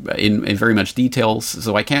in very much details,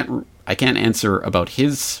 so I can't answer about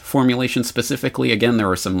his formulation specifically. Again, there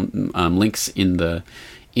are some links in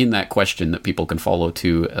that question that people can follow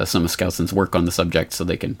to some of Skousen's work on the subject, so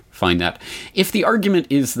they can find that. If the argument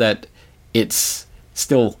is that it's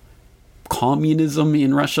still communism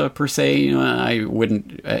in Russia per se, I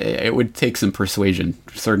wouldn't. It would take some persuasion,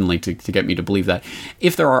 certainly, to get me to believe that.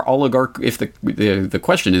 If there are if the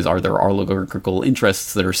question is, are there oligarchical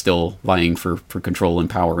interests that are still vying for control and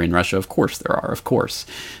power in Russia? Of course there are. Of course.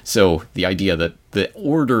 So the idea that the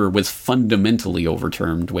order was fundamentally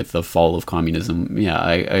overturned with the fall of communism, yeah,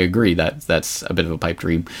 I agree that that's a bit of a pipe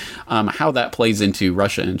dream. How that plays into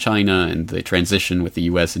Russia and China and the transition with the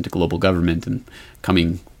U.S. into global government and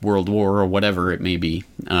coming world war or whatever it may be,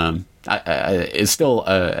 is still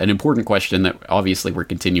an important question that obviously we're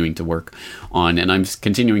continuing to work on. And I'm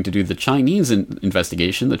continuing to do the Chinese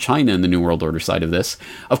investigation, the China and the New World Order side of this.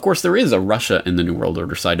 Of course, there is a Russia and the New World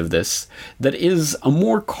Order side of this that is a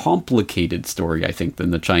more complicated story, I think, than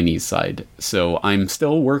the Chinese side. So I'm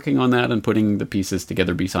still working on that and putting the pieces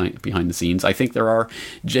together behind the scenes. I think there are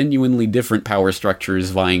genuinely different power structures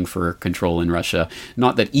vying for control in Russia.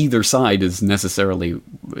 Not that either side is necessarily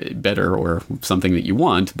better or something that you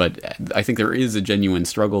want, but I think there is a genuine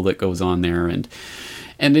struggle that goes on there, and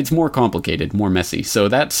it's more complicated, more messy. So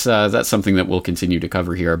that's something that we'll continue to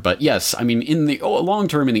cover here. But yes, I mean, in the long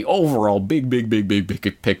term, in the overall big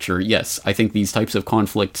picture, yes, I think these types of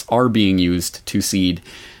conflicts are being used to seed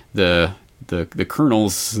the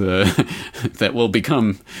kernels that will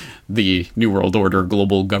become the New World Order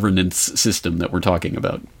global governance system that we're talking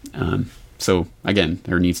about. So, again,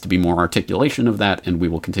 there needs to be more articulation of that, and we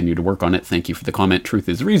will continue to work on it. Thank you for the comment. Truth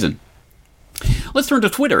is Reason. Let's turn to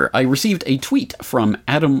Twitter. I received a tweet from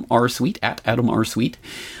Adam R. Sweet, at Adam R. Sweet,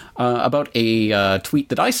 about a tweet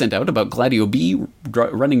that I sent out about Gladio B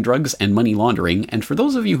running drugs and money laundering. And for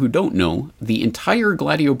those of you who don't know, the entire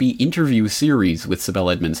Gladio B interview series with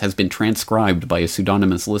Sibel Edmonds has been transcribed by a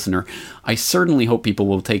pseudonymous listener. I certainly hope people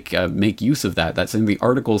will make use of that. That's in the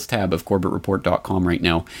articles tab of CorbettReport.com right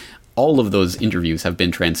now. all of those interviews have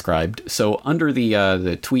been transcribed. So under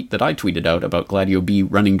the tweet that I tweeted out about Gladio B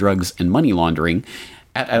running drugs and money laundering,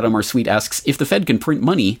 Adam R. Sweet asks, if the Fed can print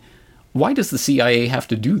money, why does the CIA have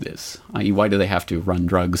to do this? I.e., why do they have to run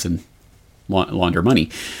drugs and launder money?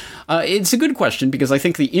 It's a good question, because I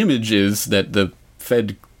think the image is that the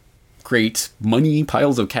Fed creates money,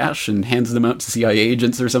 piles of cash, and hands them out to CIA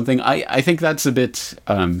agents or something. I think that's a bit,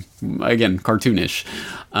 again, cartoonish.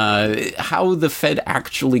 How the Fed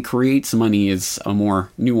actually creates money is a more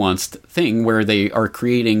nuanced thing, where they are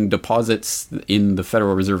creating deposits in the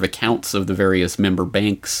Federal Reserve accounts of the various member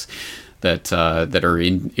banks that are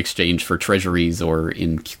in exchange for treasuries or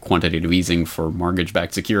in quantitative easing for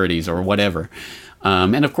mortgage-backed securities or whatever.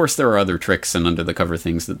 And of course, there are other tricks and under-the-cover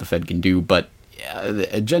things that the Fed can do, but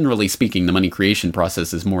generally speaking, the money creation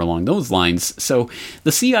process is more along those lines. So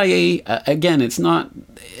the CIA, again, it's not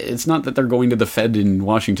that they're going to the Fed in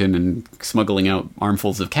Washington and smuggling out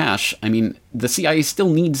armfuls of cash. I mean, the CIA still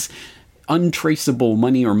needs untraceable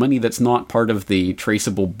money, or money that's not part of the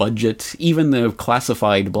traceable budget, even the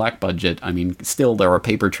classified black budget. I mean, still there are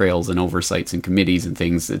paper trails and oversights and committees and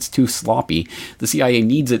things. It's too sloppy. The CIA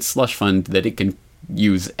needs its slush fund that it can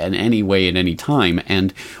use in any way at any time,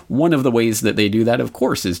 and one of the ways that they do that, of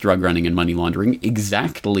course, is drug running and money laundering,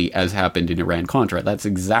 exactly as happened in Iran-Contra. That's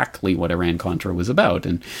exactly what Iran-Contra was about,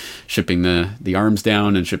 and shipping the arms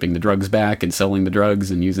down and shipping the drugs back and selling the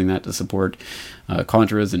drugs and using that to support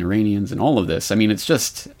Contras and Iranians and all of this. I mean,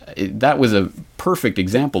 that was a perfect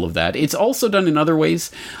example of that. It's also done in other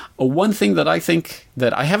ways. One thing that I think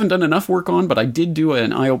that I haven't done enough work on, but I did do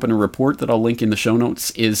an eye-opener report that I'll link in the show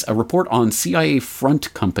notes, is a report on CIA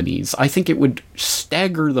front companies. I think it would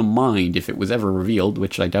stagger the mind if it was ever revealed,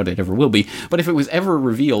 which I doubt it ever will be, but if it was ever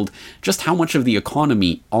revealed, just how much of the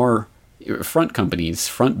economy are front companies,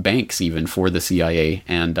 front banks even, for the CIA,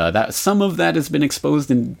 and that some of that has been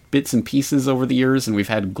exposed in bits and pieces over the years, and we've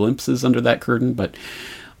had glimpses under that curtain, but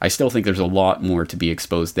I still think there's a lot more to be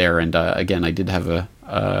exposed there. And again, I did have a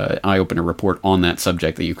eye-opener report on that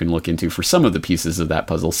subject that you can look into for some of the pieces of that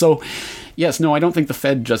puzzle. So, yes, no, I don't think the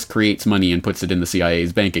Fed just creates money and puts it in the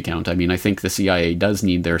CIA's bank account. I mean, I think the CIA does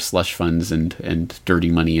need their slush funds and dirty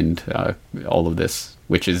money and all of this,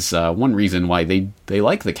 which is one reason why they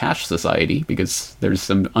like the cash society, because there's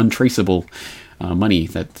some untraceable money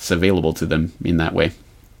that's available to them in that way.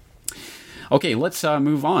 Okay, let's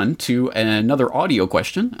move on to another audio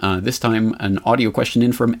question. This time, an audio question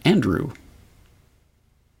in from Andrew.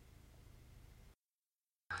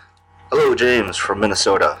 Hello, James from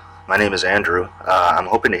Minnesota. My name is Andrew. I'm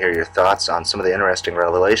hoping to hear your thoughts on some of the interesting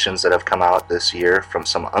revelations that have come out this year from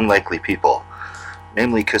some unlikely people.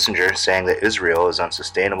 Namely, Kissinger saying that Israel is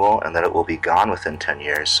unsustainable and that it will be gone within 10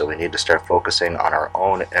 years, so we need to start focusing on our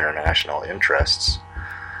own international interests.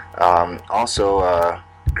 Also,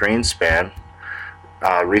 Greenspan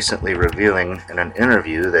recently revealing in an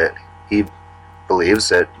interview that he believes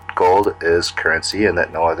that gold is currency and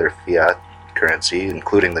that no other fiat currency,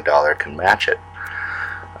 including the dollar, can match it.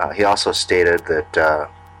 He also stated that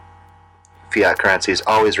fiat currencies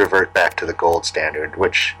always revert back to the gold standard,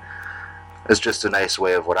 which is just a nice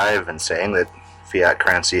way of what I have been saying, that fiat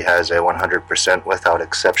currency has a 100% without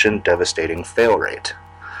exception devastating fail rate.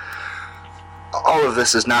 All of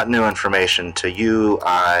this is not new information to you,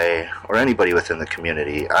 I, or anybody within the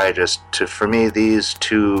community. For me, these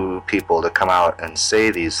two people to come out and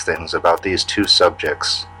say these things about these two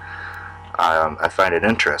subjects, I find it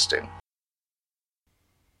interesting.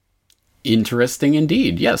 Interesting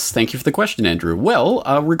indeed. Yes, thank you for the question, Andrew. Well,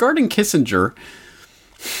 regarding Kissinger,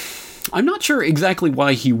 I'm not sure exactly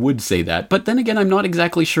why he would say that, but then again, I'm not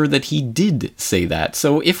exactly sure that he did say that.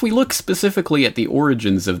 So if we look specifically at the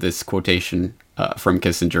origins of this quotation from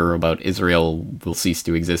Kissinger about Israel will cease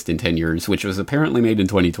to exist in 10 years, which was apparently made in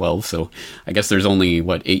 2012, so I guess there's only,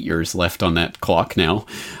 8 years left on that clock now.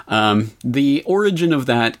 The origin of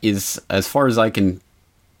that is, as far as I can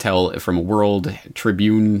tell from a World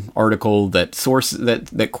Tribune article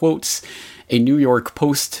that quotes a New York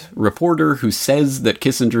Post reporter who says that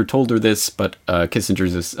Kissinger told her this, but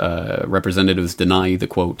Kissinger's representatives deny the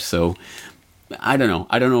quote. So I don't know.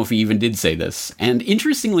 I don't know if he even did say this. And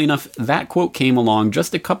interestingly enough, that quote came along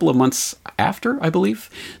just a couple of months after, I believe.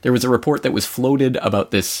 There was a report that was floated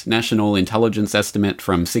about this national intelligence estimate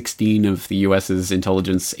from 16 of the U.S.'s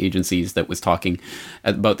intelligence agencies that was talking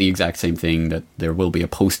about the exact same thing, that there will be a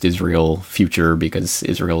post-Israel future because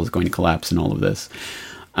Israel is going to collapse and all of this.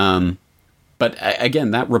 But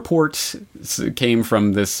again, that report came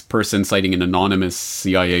from this person citing an anonymous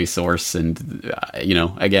CIA source, and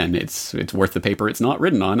again, it's worth the paper it's not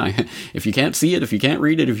written on. If you can't see it, if you can't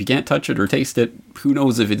read it, if you can't touch it or taste it, who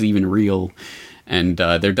knows if it's even real? And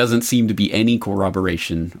there doesn't seem to be any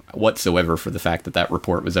corroboration whatsoever for the fact that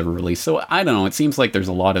report was ever released. So I don't know. It seems like there's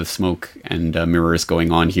a lot of smoke and mirrors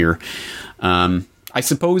going on here. I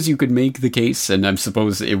suppose you could make the case, and I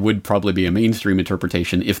suppose it would probably be a mainstream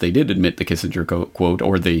interpretation if they did admit the Kissinger quote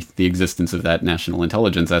or the existence of that national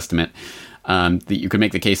intelligence estimate, that you could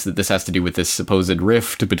make the case that this has to do with this supposed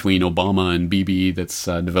rift between Obama and Bibi that's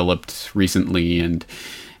developed recently, and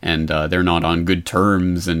they're not on good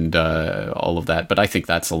terms and all of that. But I think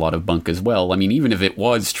that's a lot of bunk as well. I mean, even if it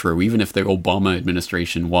was true, even if the Obama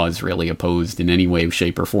administration was really opposed in any way,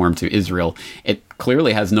 shape, or form to Israel, it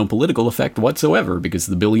clearly has no political effect whatsoever, because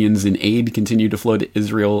the billions in aid continue to flow to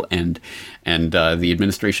Israel, and the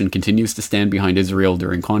administration continues to stand behind Israel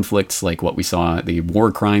during conflicts like what we saw, the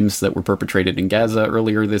war crimes that were perpetrated in Gaza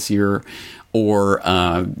earlier this year, or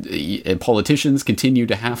politicians continue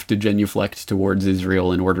to have to genuflect towards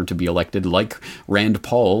Israel in order to be elected, like Rand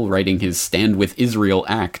Paul writing his Stand With Israel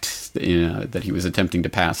Act that he was attempting to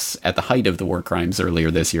pass at the height of the war crimes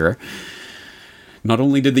earlier this year. Not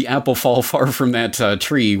only did the apple fall far from that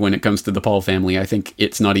tree when it comes to the Paul family, I think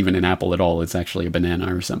it's not even an apple at all. It's actually a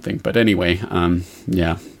banana or something. But anyway,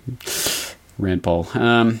 Rand Paul.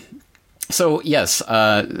 So yes,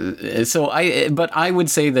 but I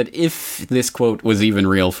would say that if this quote was even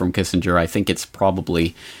real from Kissinger, I think it's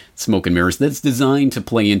probably smoke and mirrors that's designed to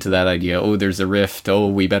play into that idea. Oh, there's a rift. Oh,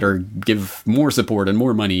 we better give more support and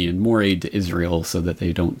more money and more aid to Israel so that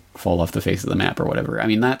they don't fall off the face of the map or whatever. I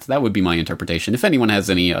mean, that would be my interpretation. If anyone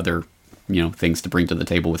has any other things to bring to the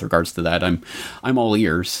table with regards to that, I'm all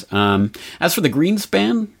ears. As for the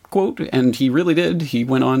Greenspan quote, and he really did. He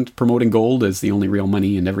went on promoting gold as the only real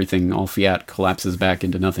money, and everything, all fiat, collapses back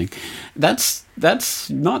into nothing. That's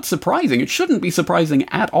not surprising. It shouldn't be surprising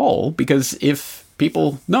at all, because if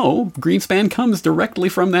people know, Greenspan comes directly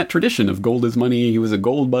from that tradition of gold is money. He was a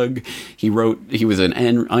gold bug. He was an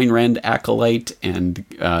Ayn Rand acolyte, and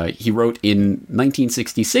he wrote in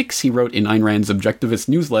 1966, he wrote in Ayn Rand's Objectivist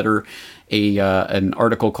newsletter an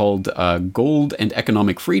article called Gold and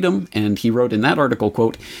Economic Freedom, and he wrote in that article,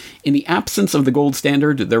 quote, "In the absence of the gold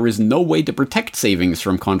standard, there is no way to protect savings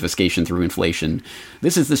from confiscation through inflation.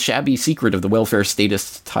 This is the shabby secret of the welfare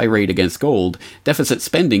statist tirade against gold. Deficit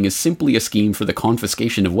spending is simply a scheme for the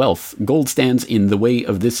confiscation of wealth. Gold stands in the way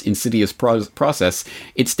of this insidious process.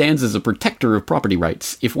 It stands as a protector of property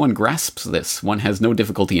rights. If one grasps this, one has no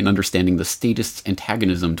difficulty in understanding the statists'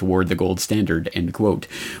 antagonism toward the gold standard," end quote.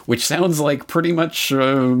 Which sounds like pretty much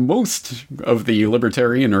most of the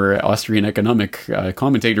libertarian or Austrian economic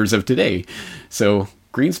commentators of today. So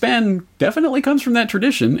Greenspan definitely comes from that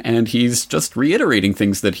tradition, and he's just reiterating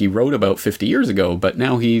things that he wrote about 50 years ago, but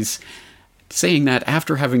now he's saying that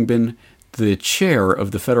after having been the chair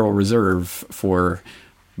of the Federal Reserve for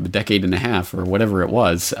a decade and a half, or whatever it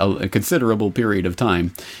was, a considerable period of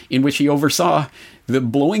time, in which he oversaw the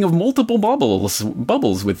blowing of multiple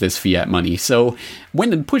bubbles with this fiat money. So when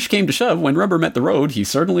the push came to shove, when rubber met the road, he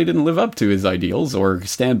certainly didn't live up to his ideals or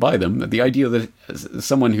stand by them. The idea that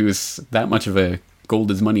someone who's that much of a gold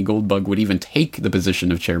is money gold bug would even take the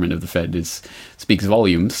position of chairman of the Fed speaks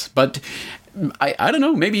volumes. But I don't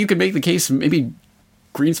know, maybe you could make the case, maybe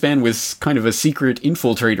Greenspan was kind of a secret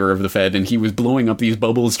infiltrator of the Fed, and he was blowing up these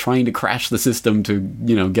bubbles, trying to crash the system to,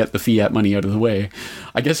 get the fiat money out of the way.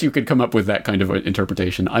 I guess you could come up with that kind of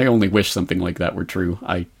interpretation. I only wish something like that were true.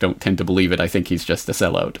 I don't tend to believe it. I think he's just a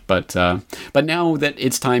sellout. But now that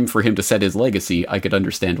it's time for him to set his legacy, I could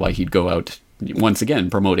understand why he'd go out once again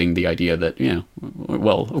promoting the idea that,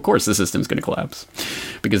 well, of course the system's going to collapse,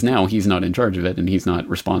 because now he's not in charge of it and he's not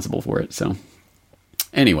responsible for it. So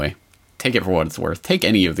anyway, take it for what it's worth. Take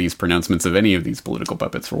any of these pronouncements of any of these political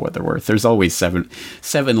puppets for what they're worth. There's always seven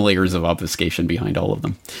layers of obfuscation behind all of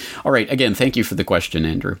them. All right, again, thank you for the question,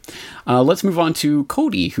 Andrew. Let's move on to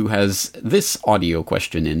Cody, who has this audio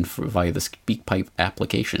question in via the SpeakPipe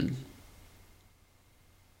application.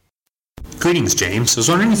 Greetings, James. I was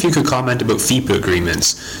wondering if you could comment about FIPA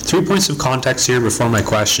agreements. 3 points of context here before my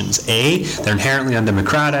questions. A, they're inherently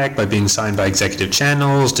undemocratic by being signed by executive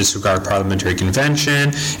channels, disregard parliamentary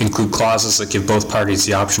convention, include clauses that give both parties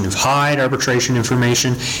the option to hide arbitration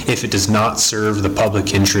information if it does not serve the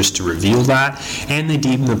public interest to reveal that, and they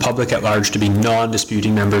deem the public at large to be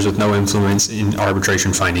non-disputing members with no influence in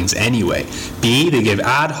arbitration findings anyway. B, they give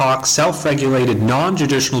ad hoc, self-regulated,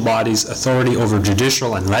 non-judicial bodies authority over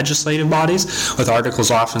judicial and legislative bodies, bodies, with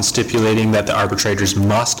articles often stipulating that the arbitrators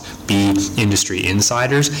must be industry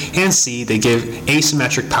insiders. And C, they give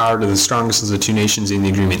asymmetric power to the strongest of the two nations in the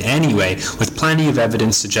agreement anyway, with plenty of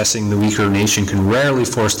evidence suggesting the weaker nation can rarely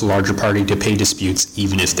force the larger party to pay disputes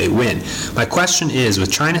even if they win. My question is,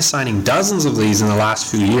 with China signing dozens of these in the last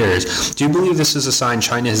few years, do you believe this is a sign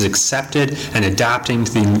China has accepted and adapting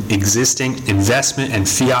to the existing investment and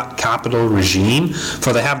fiat capital regime?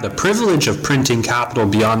 For they have the privilege of printing capital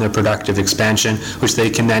beyond their productive expansion, which they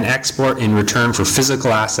can then export in return for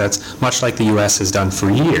physical assets, much like the US has done for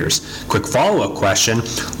years. Quick follow-up question.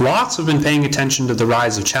 Lots have been paying attention to the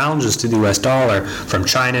rise of challenges to the US dollar, from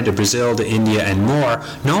China to Brazil to India and more.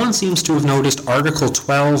 No one seems to have noticed Article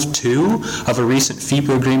 12.2 of a recent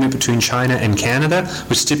FIPA agreement between China and Canada,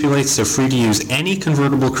 which stipulates they're free to use any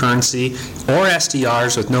convertible currency or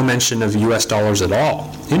SDRs with no mention of US dollars at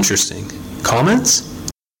all. Interesting. Comments?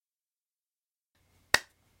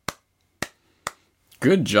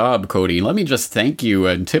 Good job, Cody. Let me just thank you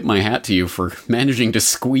and tip my hat to you for managing to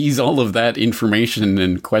squeeze all of that information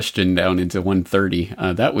and question down into 130.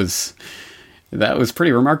 That was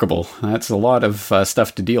pretty remarkable. That's a lot of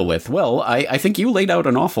stuff to deal with. Well, I think you laid out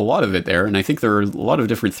an awful lot of it there, and I think there are a lot of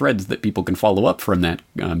different threads that people can follow up from that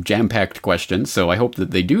jam-packed question, so I hope that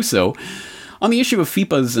they do so. On the issue of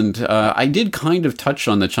FIPAs, and I did kind of touch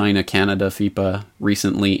on the China-Canada FIPA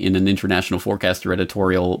recently in an International Forecaster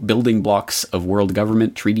editorial, Building Blocks of World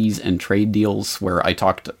Government, Treaties and Trade Deals, where I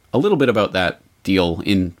talked a little bit about that deal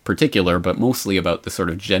in particular, but mostly about the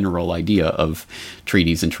sort of general idea of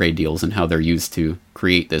treaties and trade deals and how they're used to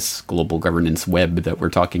create this global governance web that we're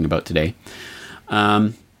talking about today.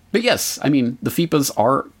 But yes, I mean, the FIPAs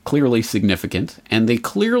are clearly significant, and they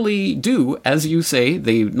clearly do, as you say,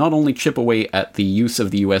 they not only chip away at the use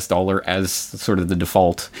of the US dollar as sort of the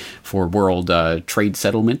default for world trade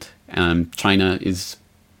settlement. China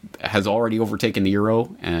has already overtaken the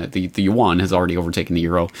euro, the yuan has already overtaken the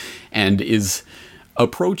euro, and is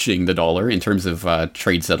approaching the dollar in terms of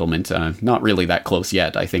trade settlement. Not really that close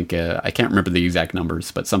yet. I think, I can't remember the exact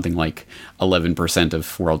numbers, but something like 11%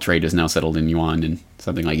 of world trade is now settled in yuan and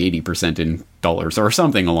something like 80% in dollars or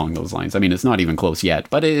something along those lines. I mean, it's not even close yet,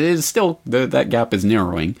 but it is still, that gap is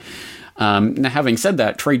narrowing. Now, having said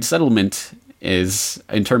that, trade settlement is,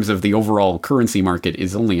 in terms of the overall currency market,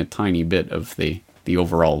 is only a tiny bit of the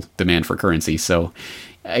overall demand for currency. So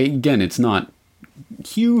again, it's not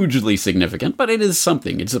hugely significant, but it is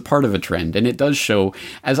something. It's a part of a trend, and it does show,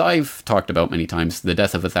 as I've talked about many times, the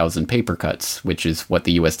death of 1,000 paper cuts, which is what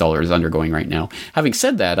the US dollar is undergoing right now. Having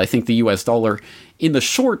said that, I think the US dollar, in the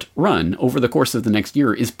short run, over the course of the next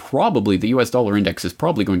year, the US dollar index is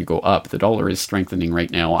probably going to go up. The dollar is strengthening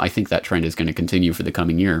right now. I think that trend is going to continue for the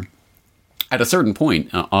coming year. At a certain point,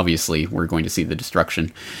 obviously, we're going to see the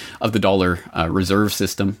destruction of the dollar reserve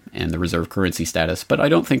system and the reserve currency status, but I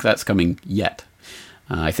don't think that's coming yet.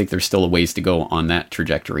 I think there's still a ways to go on that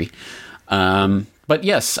trajectory. But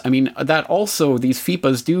yes, I mean, that also, these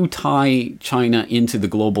FIPAs do tie China into the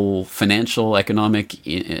global financial, economic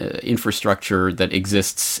infrastructure that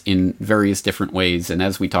exists in various different ways. And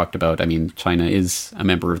as we talked about, I mean, China is a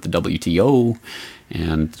member of the WTO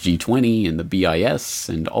and G20 and the BIS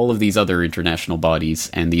and all of these other international bodies.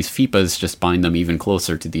 And these FIPAs just bind them even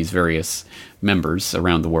closer to these various members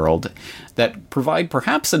around the world that provide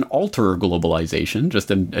perhaps an alter globalization, just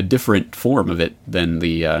a different form of it than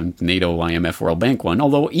the NATO, IMF, World Bank one.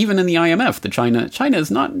 Although even in the IMF, China is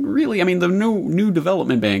not really, I mean, the new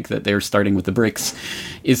development bank that they're starting with the BRICS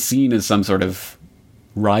is seen as some sort of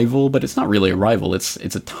rival, but it's not really a rival. It's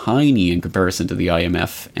a tiny in comparison to the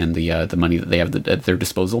IMF and the money that they have at their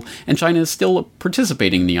disposal. And China is still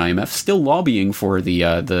participating in the IMF, still lobbying for the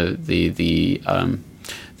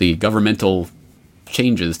governmental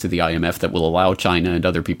changes to the IMF that will allow China and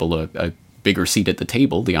other people a bigger seat at the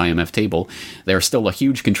table, the IMF table. They're still a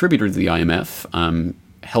huge contributor to the IMF,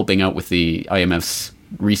 helping out with the IMF's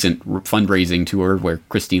recent fundraising tour where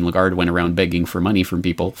Christine Lagarde went around begging for money from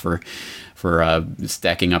people for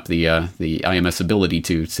stacking up the IMF's ability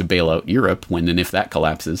to bail out Europe when and if that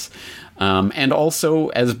collapses. And also,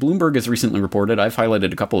 as Bloomberg has recently reported, I've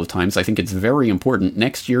highlighted a couple of times, I think it's very important.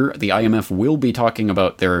 Next year, the IMF will be talking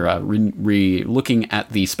about their looking at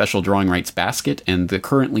the special drawing rights basket and the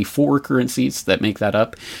currently 4 currencies that make that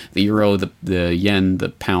up: the euro, the yen, the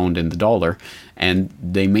pound, and the dollar. And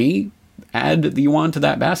they may add the yuan to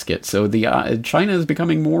that basket. So China is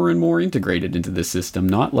becoming more and more integrated into this system,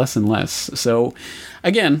 not less and less. So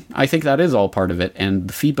again, I think that is all part of it. And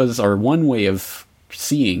the FIPAs are one way of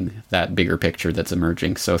seeing that bigger picture that's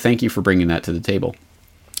emerging. So thank you for bringing that to the table.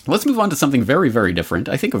 Let's move on to something very, very different.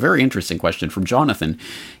 I think a very interesting question from Jonathan.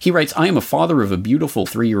 He writes, I am a father of a beautiful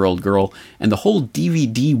 3-year-old girl, and the whole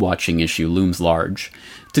DVD watching issue looms large.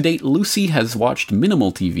 To date, Lucy has watched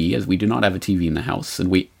minimal TV, as we do not have a TV in the house, and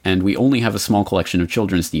we only have a small collection of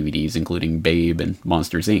children's DVDs, including Babe and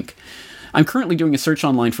Monsters, Inc. I'm currently doing a search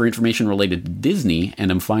online for information related to Disney, and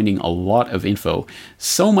I'm finding a lot of info,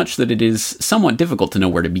 so much that it is somewhat difficult to know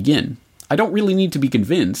where to begin. I don't really need to be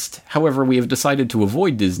convinced, however, we have decided to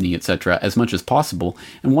avoid Disney, etc. as much as possible,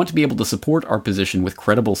 and want to be able to support our position with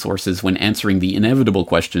credible sources when answering the inevitable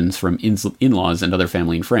questions from in-laws and other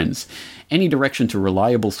family and friends. Any direction to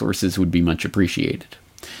reliable sources would be much appreciated.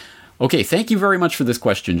 Okay, thank you very much for this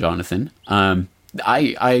question, Jonathan.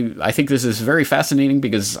 I think this is very fascinating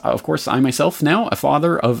because, of course, I myself now, a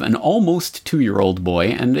father of an almost 2-year-old boy,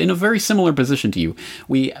 and in a very similar position to you.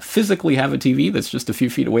 We physically have a TV that's just a few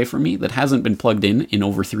feet away from me that hasn't been plugged in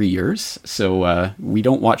over 3 years, so we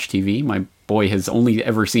don't watch TV. My boy has only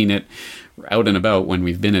ever seen it out and about when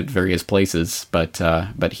we've been at various places, but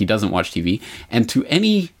he doesn't watch TV. And to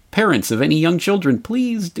any parents of any young children,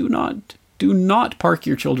 please do not park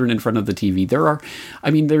your children in front of the TV.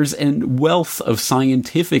 There's a wealth of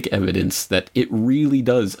scientific evidence that it really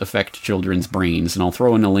does affect children's brains. And I'll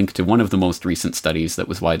throw in a link to one of the most recent studies that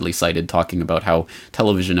was widely cited talking about how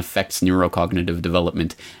television affects neurocognitive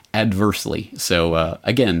development adversely. So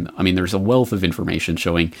there's a wealth of information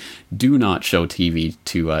showing do not show TV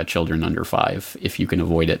to children under 5 if you can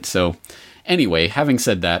avoid it. So anyway, having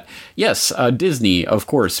said that, yes, Disney, of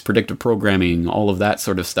course, predictive programming, all of that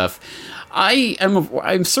sort of stuff.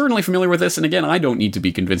 I'm certainly familiar with this, and again, I don't need to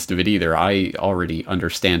be convinced of it either. I already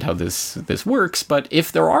understand how this works, but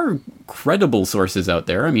if there are credible sources out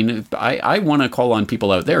there, I want to call on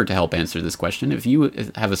people out there to help answer this question. If you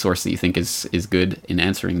have a source that you think is good in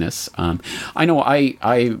answering this, I know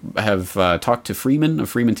I have talked to Freeman of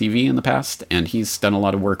Freeman TV in the past, and he's done a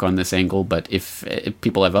lot of work on this angle, but if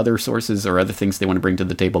people have other sources or other things they want to bring to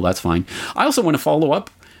the table, that's fine. I also want to follow up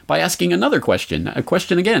by asking another question, a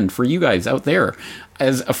question again for you guys out there.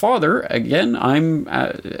 As a father, again,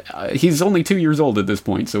 he's only 2 years old at this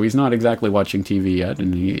point, so he's not exactly watching TV yet,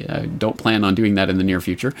 and I don't plan on doing that in the near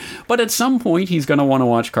future. But at some point, he's going to want to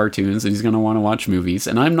watch cartoons, and he's going to want to watch movies,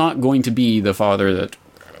 and I'm not going to be the father that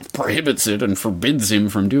prohibits it and forbids him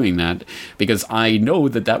from doing that, because I know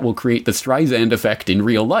that will create the Streisand effect in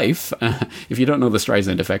real life. If you don't know the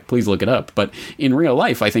Streisand effect, please look it up. But in real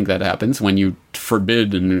life, I think that happens when you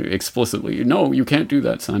forbid and explicitly, no, you can't do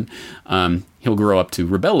that, son. He'll grow up to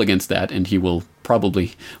rebel against that, and he will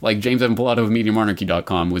probably, like James Evan Pilato of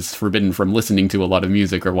MediaMonarchy.com, was forbidden from listening to a lot of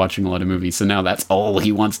music or watching a lot of movies, so now that's all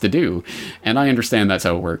he wants to do. And I understand that's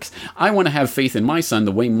how it works. I want to have faith in my son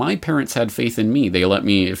the way my parents had faith in me. They let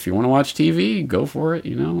me, if you want to watch TV, go for it,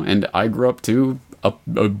 and I grew up to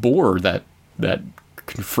abhor that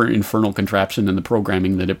infernal contraption and the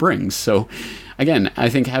programming that it brings. So again, I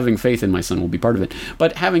think having faith in my son will be part of it.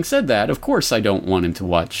 But having said that, of course I don't want him to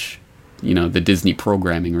watch the Disney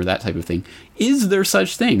programming or that type of thing. Is there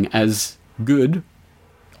such thing as good,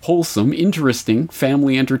 wholesome, interesting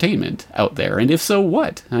family entertainment out there? And if so,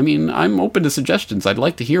 what? I'm open to suggestions. I'd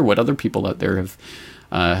like to hear what other people out there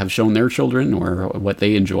have shown their children or what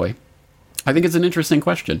they enjoy. I think it's an interesting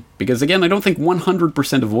question because, again, I don't think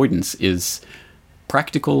 100% avoidance is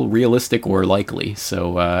practical, realistic, or likely.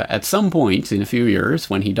 So at some point in a few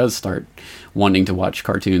years, when he does start wanting to watch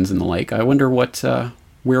cartoons and the like, I wonder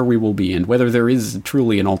where we will be and whether there is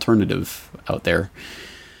truly an alternative out there,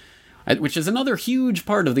 which is another huge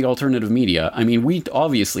part of the alternative media. We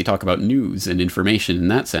obviously talk about news and information in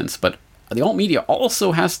that sense, but the alt media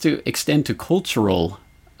also has to extend to cultural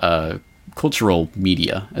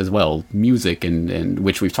media as well, music and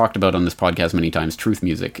which we've talked about on this podcast many times, truth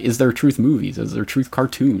music. Is there truth movies? Is there truth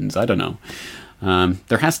cartoons? I don't know.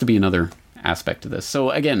 There has to be another aspect to this. So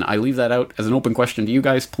again, I leave that out as an open question to you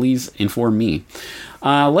guys. Please inform me.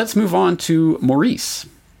 Let's move on to Maurice,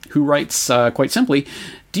 who writes quite simply,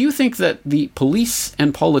 do you think that the police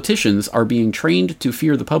and politicians are being trained to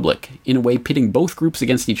fear the public, in a way pitting both groups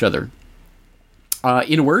against each other?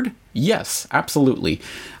 In a word, yes, absolutely.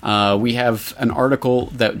 We have an article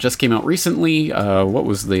that just came out recently. What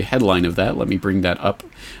was the headline of that? Let me bring that up.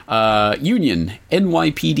 Union,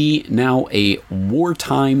 NYPD, now a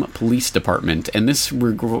wartime police department. And this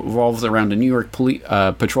revolves around a New York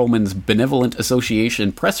Patrolmen's Benevolent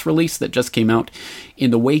Association press release that just came out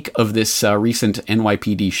in the wake of this recent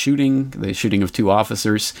NYPD shooting, the shooting of 2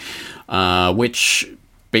 officers, which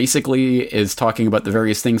basically is talking about the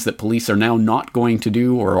various things that police are now not going to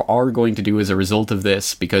do or are going to do as a result of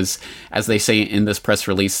this, because, as they say in this press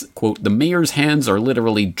release, quote, "The mayor's hands are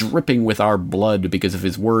literally dripping with our blood because of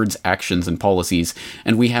his words, actions, and policies,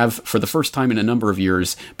 and we have, for the first time in a number of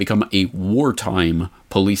years, become a wartime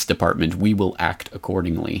police department. We will act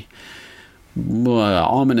accordingly."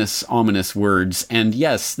 Ominous words. And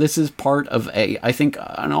yes, this is part of I think,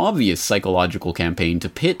 an obvious psychological campaign to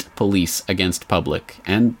pit police against public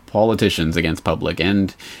and politicians against public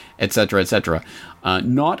and etc., etc.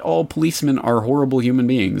 Not all policemen are horrible human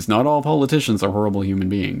beings. Not all politicians are horrible human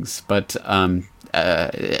beings. But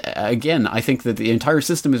again, I think that the entire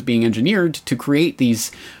system is being engineered to create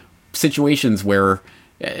these situations where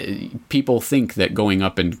people think that going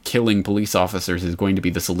up and killing police officers is going to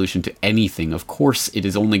be the solution to anything. Of course, it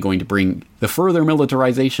is only going to bring the further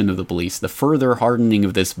militarization of the police, the further hardening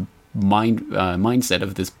of this mindset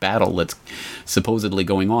of this battle that's supposedly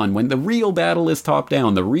going on, when the real battle is top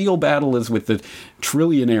down. The real battle is with the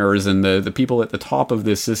trillionaires and the people at the top of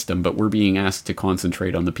this system, but we're being asked to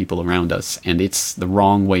concentrate on the people around us, and it's the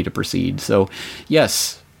wrong way to proceed. So,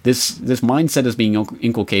 yes, This mindset is being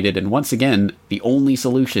inculcated, and once again, the only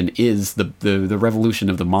solution is the revolution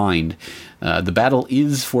of the mind. The battle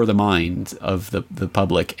is for the mind of the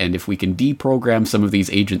public, and if we can deprogram some of these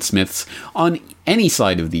Agent Smiths on any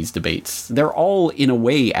side of these debates, they're all in a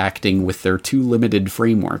way acting with their too limited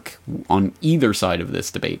framework on either side of this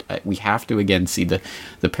debate. We have to again see the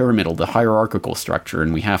pyramidal, the hierarchical structure,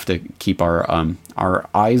 and we have to keep our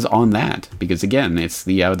eyes on that, because again, it's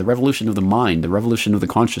the revolution of the mind, the revolution of the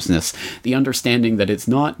consciousness, the understanding that it's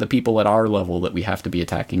not the people at our level that we have to be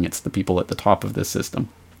attacking, it's the people at the top of this system.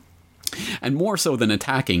 And more so than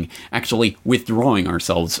attacking, actually withdrawing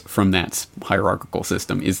ourselves from that hierarchical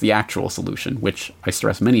system is the actual solution, which I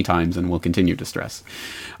stress many times and will continue to stress.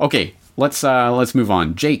 Okay, let's move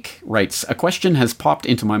on. Jake writes, "A question has popped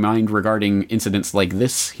into my mind regarding incidents like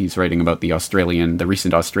this." He's writing about the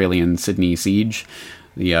recent Australian Sydney siege,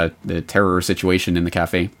 the terror situation in the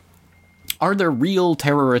cafe. "Are there real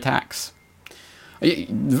terror attacks?"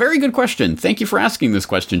 Very good question. Thank you for asking this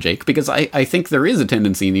question, Jake, because I think there is a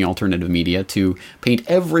tendency in the alternative media to paint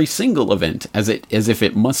every single event as if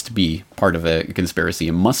it must be part of a conspiracy,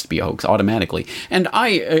 it must be a hoax automatically. And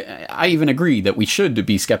I even agree that we should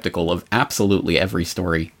be skeptical of absolutely every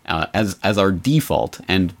story as our default,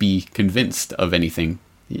 and be convinced of anything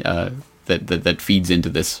that feeds into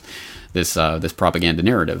this propaganda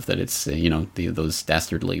narrative that it's those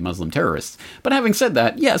dastardly Muslim terrorists. But having said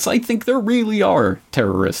that, yes, I think there really are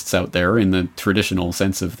terrorists out there in the traditional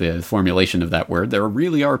sense of the formulation of that word. There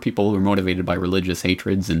really are people who are motivated by religious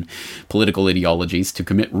hatreds and political ideologies to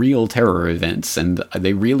commit real terror events, and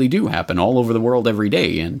they really do happen all over the world every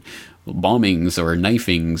day, and bombings or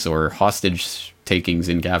knifings or hostage takings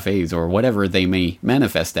in cafes or whatever they may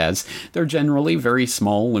manifest as. They're generally very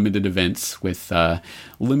small, limited events with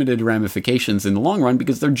limited ramifications in the long run,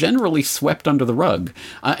 because they're generally swept under the rug,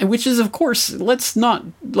 which is, of course, let's not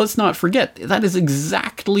forget, that is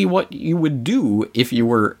exactly what you would do if you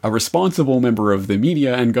were a responsible member of the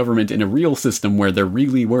media and government in a real system where there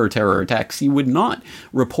really were terror attacks. You would not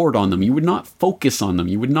report on them, you would not focus on them,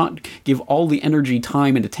 you would not give all the energy,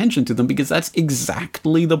 time, and attention to them, because that's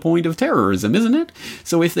exactly the point of terrorism, isn't it?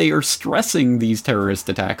 So if they are stressing these terrorist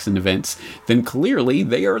attacks and events, then clearly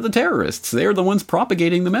they are the terrorists. They are the ones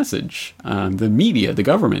propagating the message. The media, the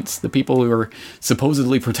governments, the people who are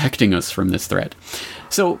supposedly protecting us from this threat.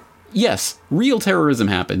 So yes, real terrorism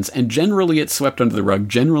happens, and generally it's swept under the rug.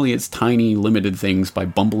 Generally it's tiny, limited things by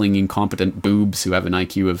bumbling, incompetent boobs who have an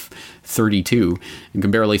IQ of 32 and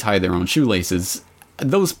can barely tie their own shoelaces.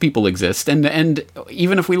 Those people exist, and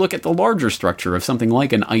even if we look at the larger structure of something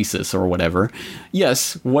like an ISIS or whatever,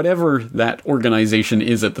 yes, whatever that organization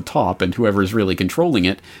is at the top and whoever is really controlling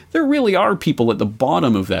it, there really are people at the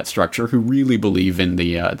bottom of that structure who really believe in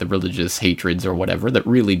the religious hatreds or whatever, that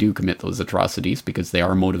really do commit those atrocities because they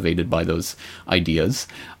are motivated by those ideas.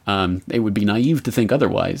 It would be naive to think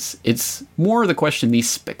otherwise. It's more the question, these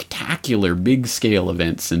spectacular big-scale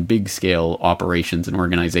events and big-scale operations and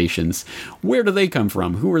organizations, where do they come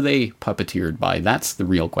from? Who are they puppeteered by? That's the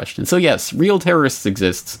real question. So yes, real terrorists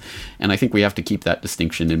exist, and I think we have to keep that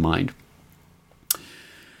distinction in mind.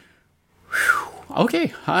 Whew.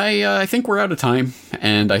 Okay, I think we're out of time,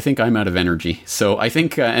 and I think I'm out of energy. So I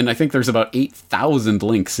think there's about 8,000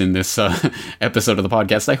 links in this episode of the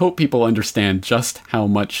podcast. I hope people understand just how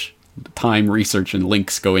much time, research, and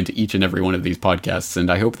links go into each and every one of these podcasts, and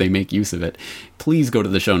I hope they make use of it. Please go to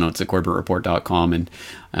the show notes at corbettreport.com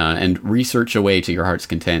and research away to your heart's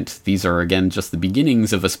content. These are, again, just the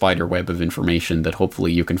beginnings of a spider web of information that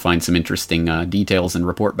hopefully you can find some interesting details and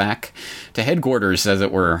report back to headquarters, as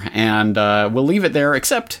it were. And we'll leave it there,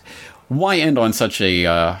 except why end on such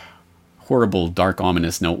a horrible, dark,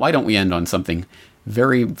 ominous note? Why don't we end on something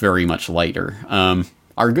very, very much lighter?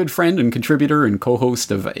 Our good friend and contributor and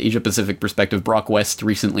co-host of Asia Pacific Perspective, Brock West,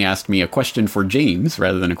 recently asked me a question for James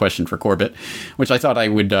rather than a question for Corbett, which I thought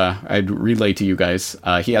I'd relay to you guys.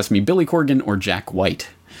 He asked me Billy Corgan or Jack White,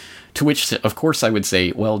 to which, of course, I would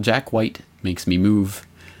say, well, Jack White makes me move,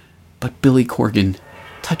 but Billy Corgan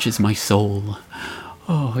touches my soul.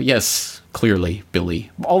 Oh, yes, clearly, Billy.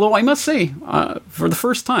 Although I must say, for the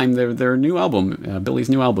first time, their new album, Billy's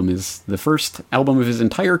new album, is the first album of his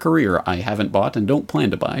entire career I haven't bought and don't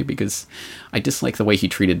plan to buy because I dislike the way he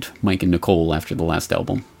treated Mike and Nicole after the last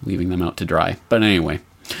album, leaving them out to dry. But anyway,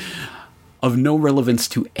 of no relevance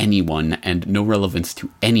to anyone and no relevance to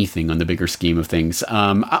anything on the bigger scheme of things.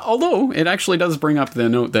 Although it actually does bring up the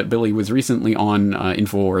note that Billy was recently on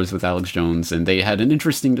InfoWars with Alex Jones, and they had an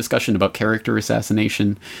interesting discussion about character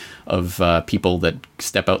assassination of people that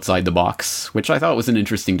step outside the box, which I thought was an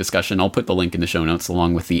interesting discussion. I'll put the link in the show notes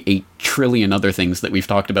along with the 8 trillion other things that we've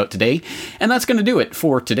talked about today. And that's going to do it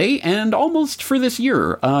for today and almost for this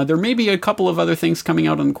year. There may be a couple of other things coming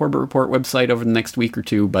out on the Corbett Report website over the next week or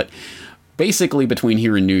two, but basically, between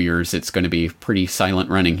here and New Year's, it's going to be pretty silent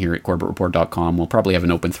running here at corbettreport.com. We'll probably have an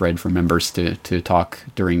open thread for members to talk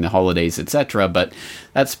during the holidays, etc., but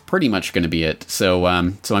that's pretty much going to be it. So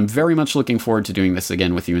I'm very much looking forward to doing this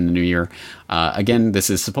again with you in the new year. Again, this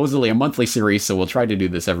is supposedly a monthly series, so we'll try to do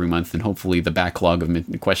this every month, and hopefully the backlog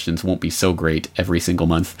of questions won't be so great every single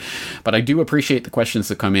month. But I do appreciate the questions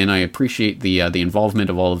that come in. I appreciate the involvement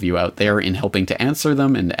of all of you out there in helping to answer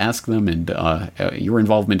them and ask them, and your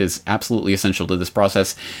involvement is absolutely essential to this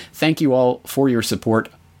process. Thank you all for your support.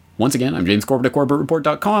 Once again, I'm James Corbett at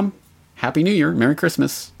corbettreport.com. Happy New Year. Merry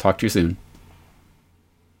Christmas. Talk to you soon.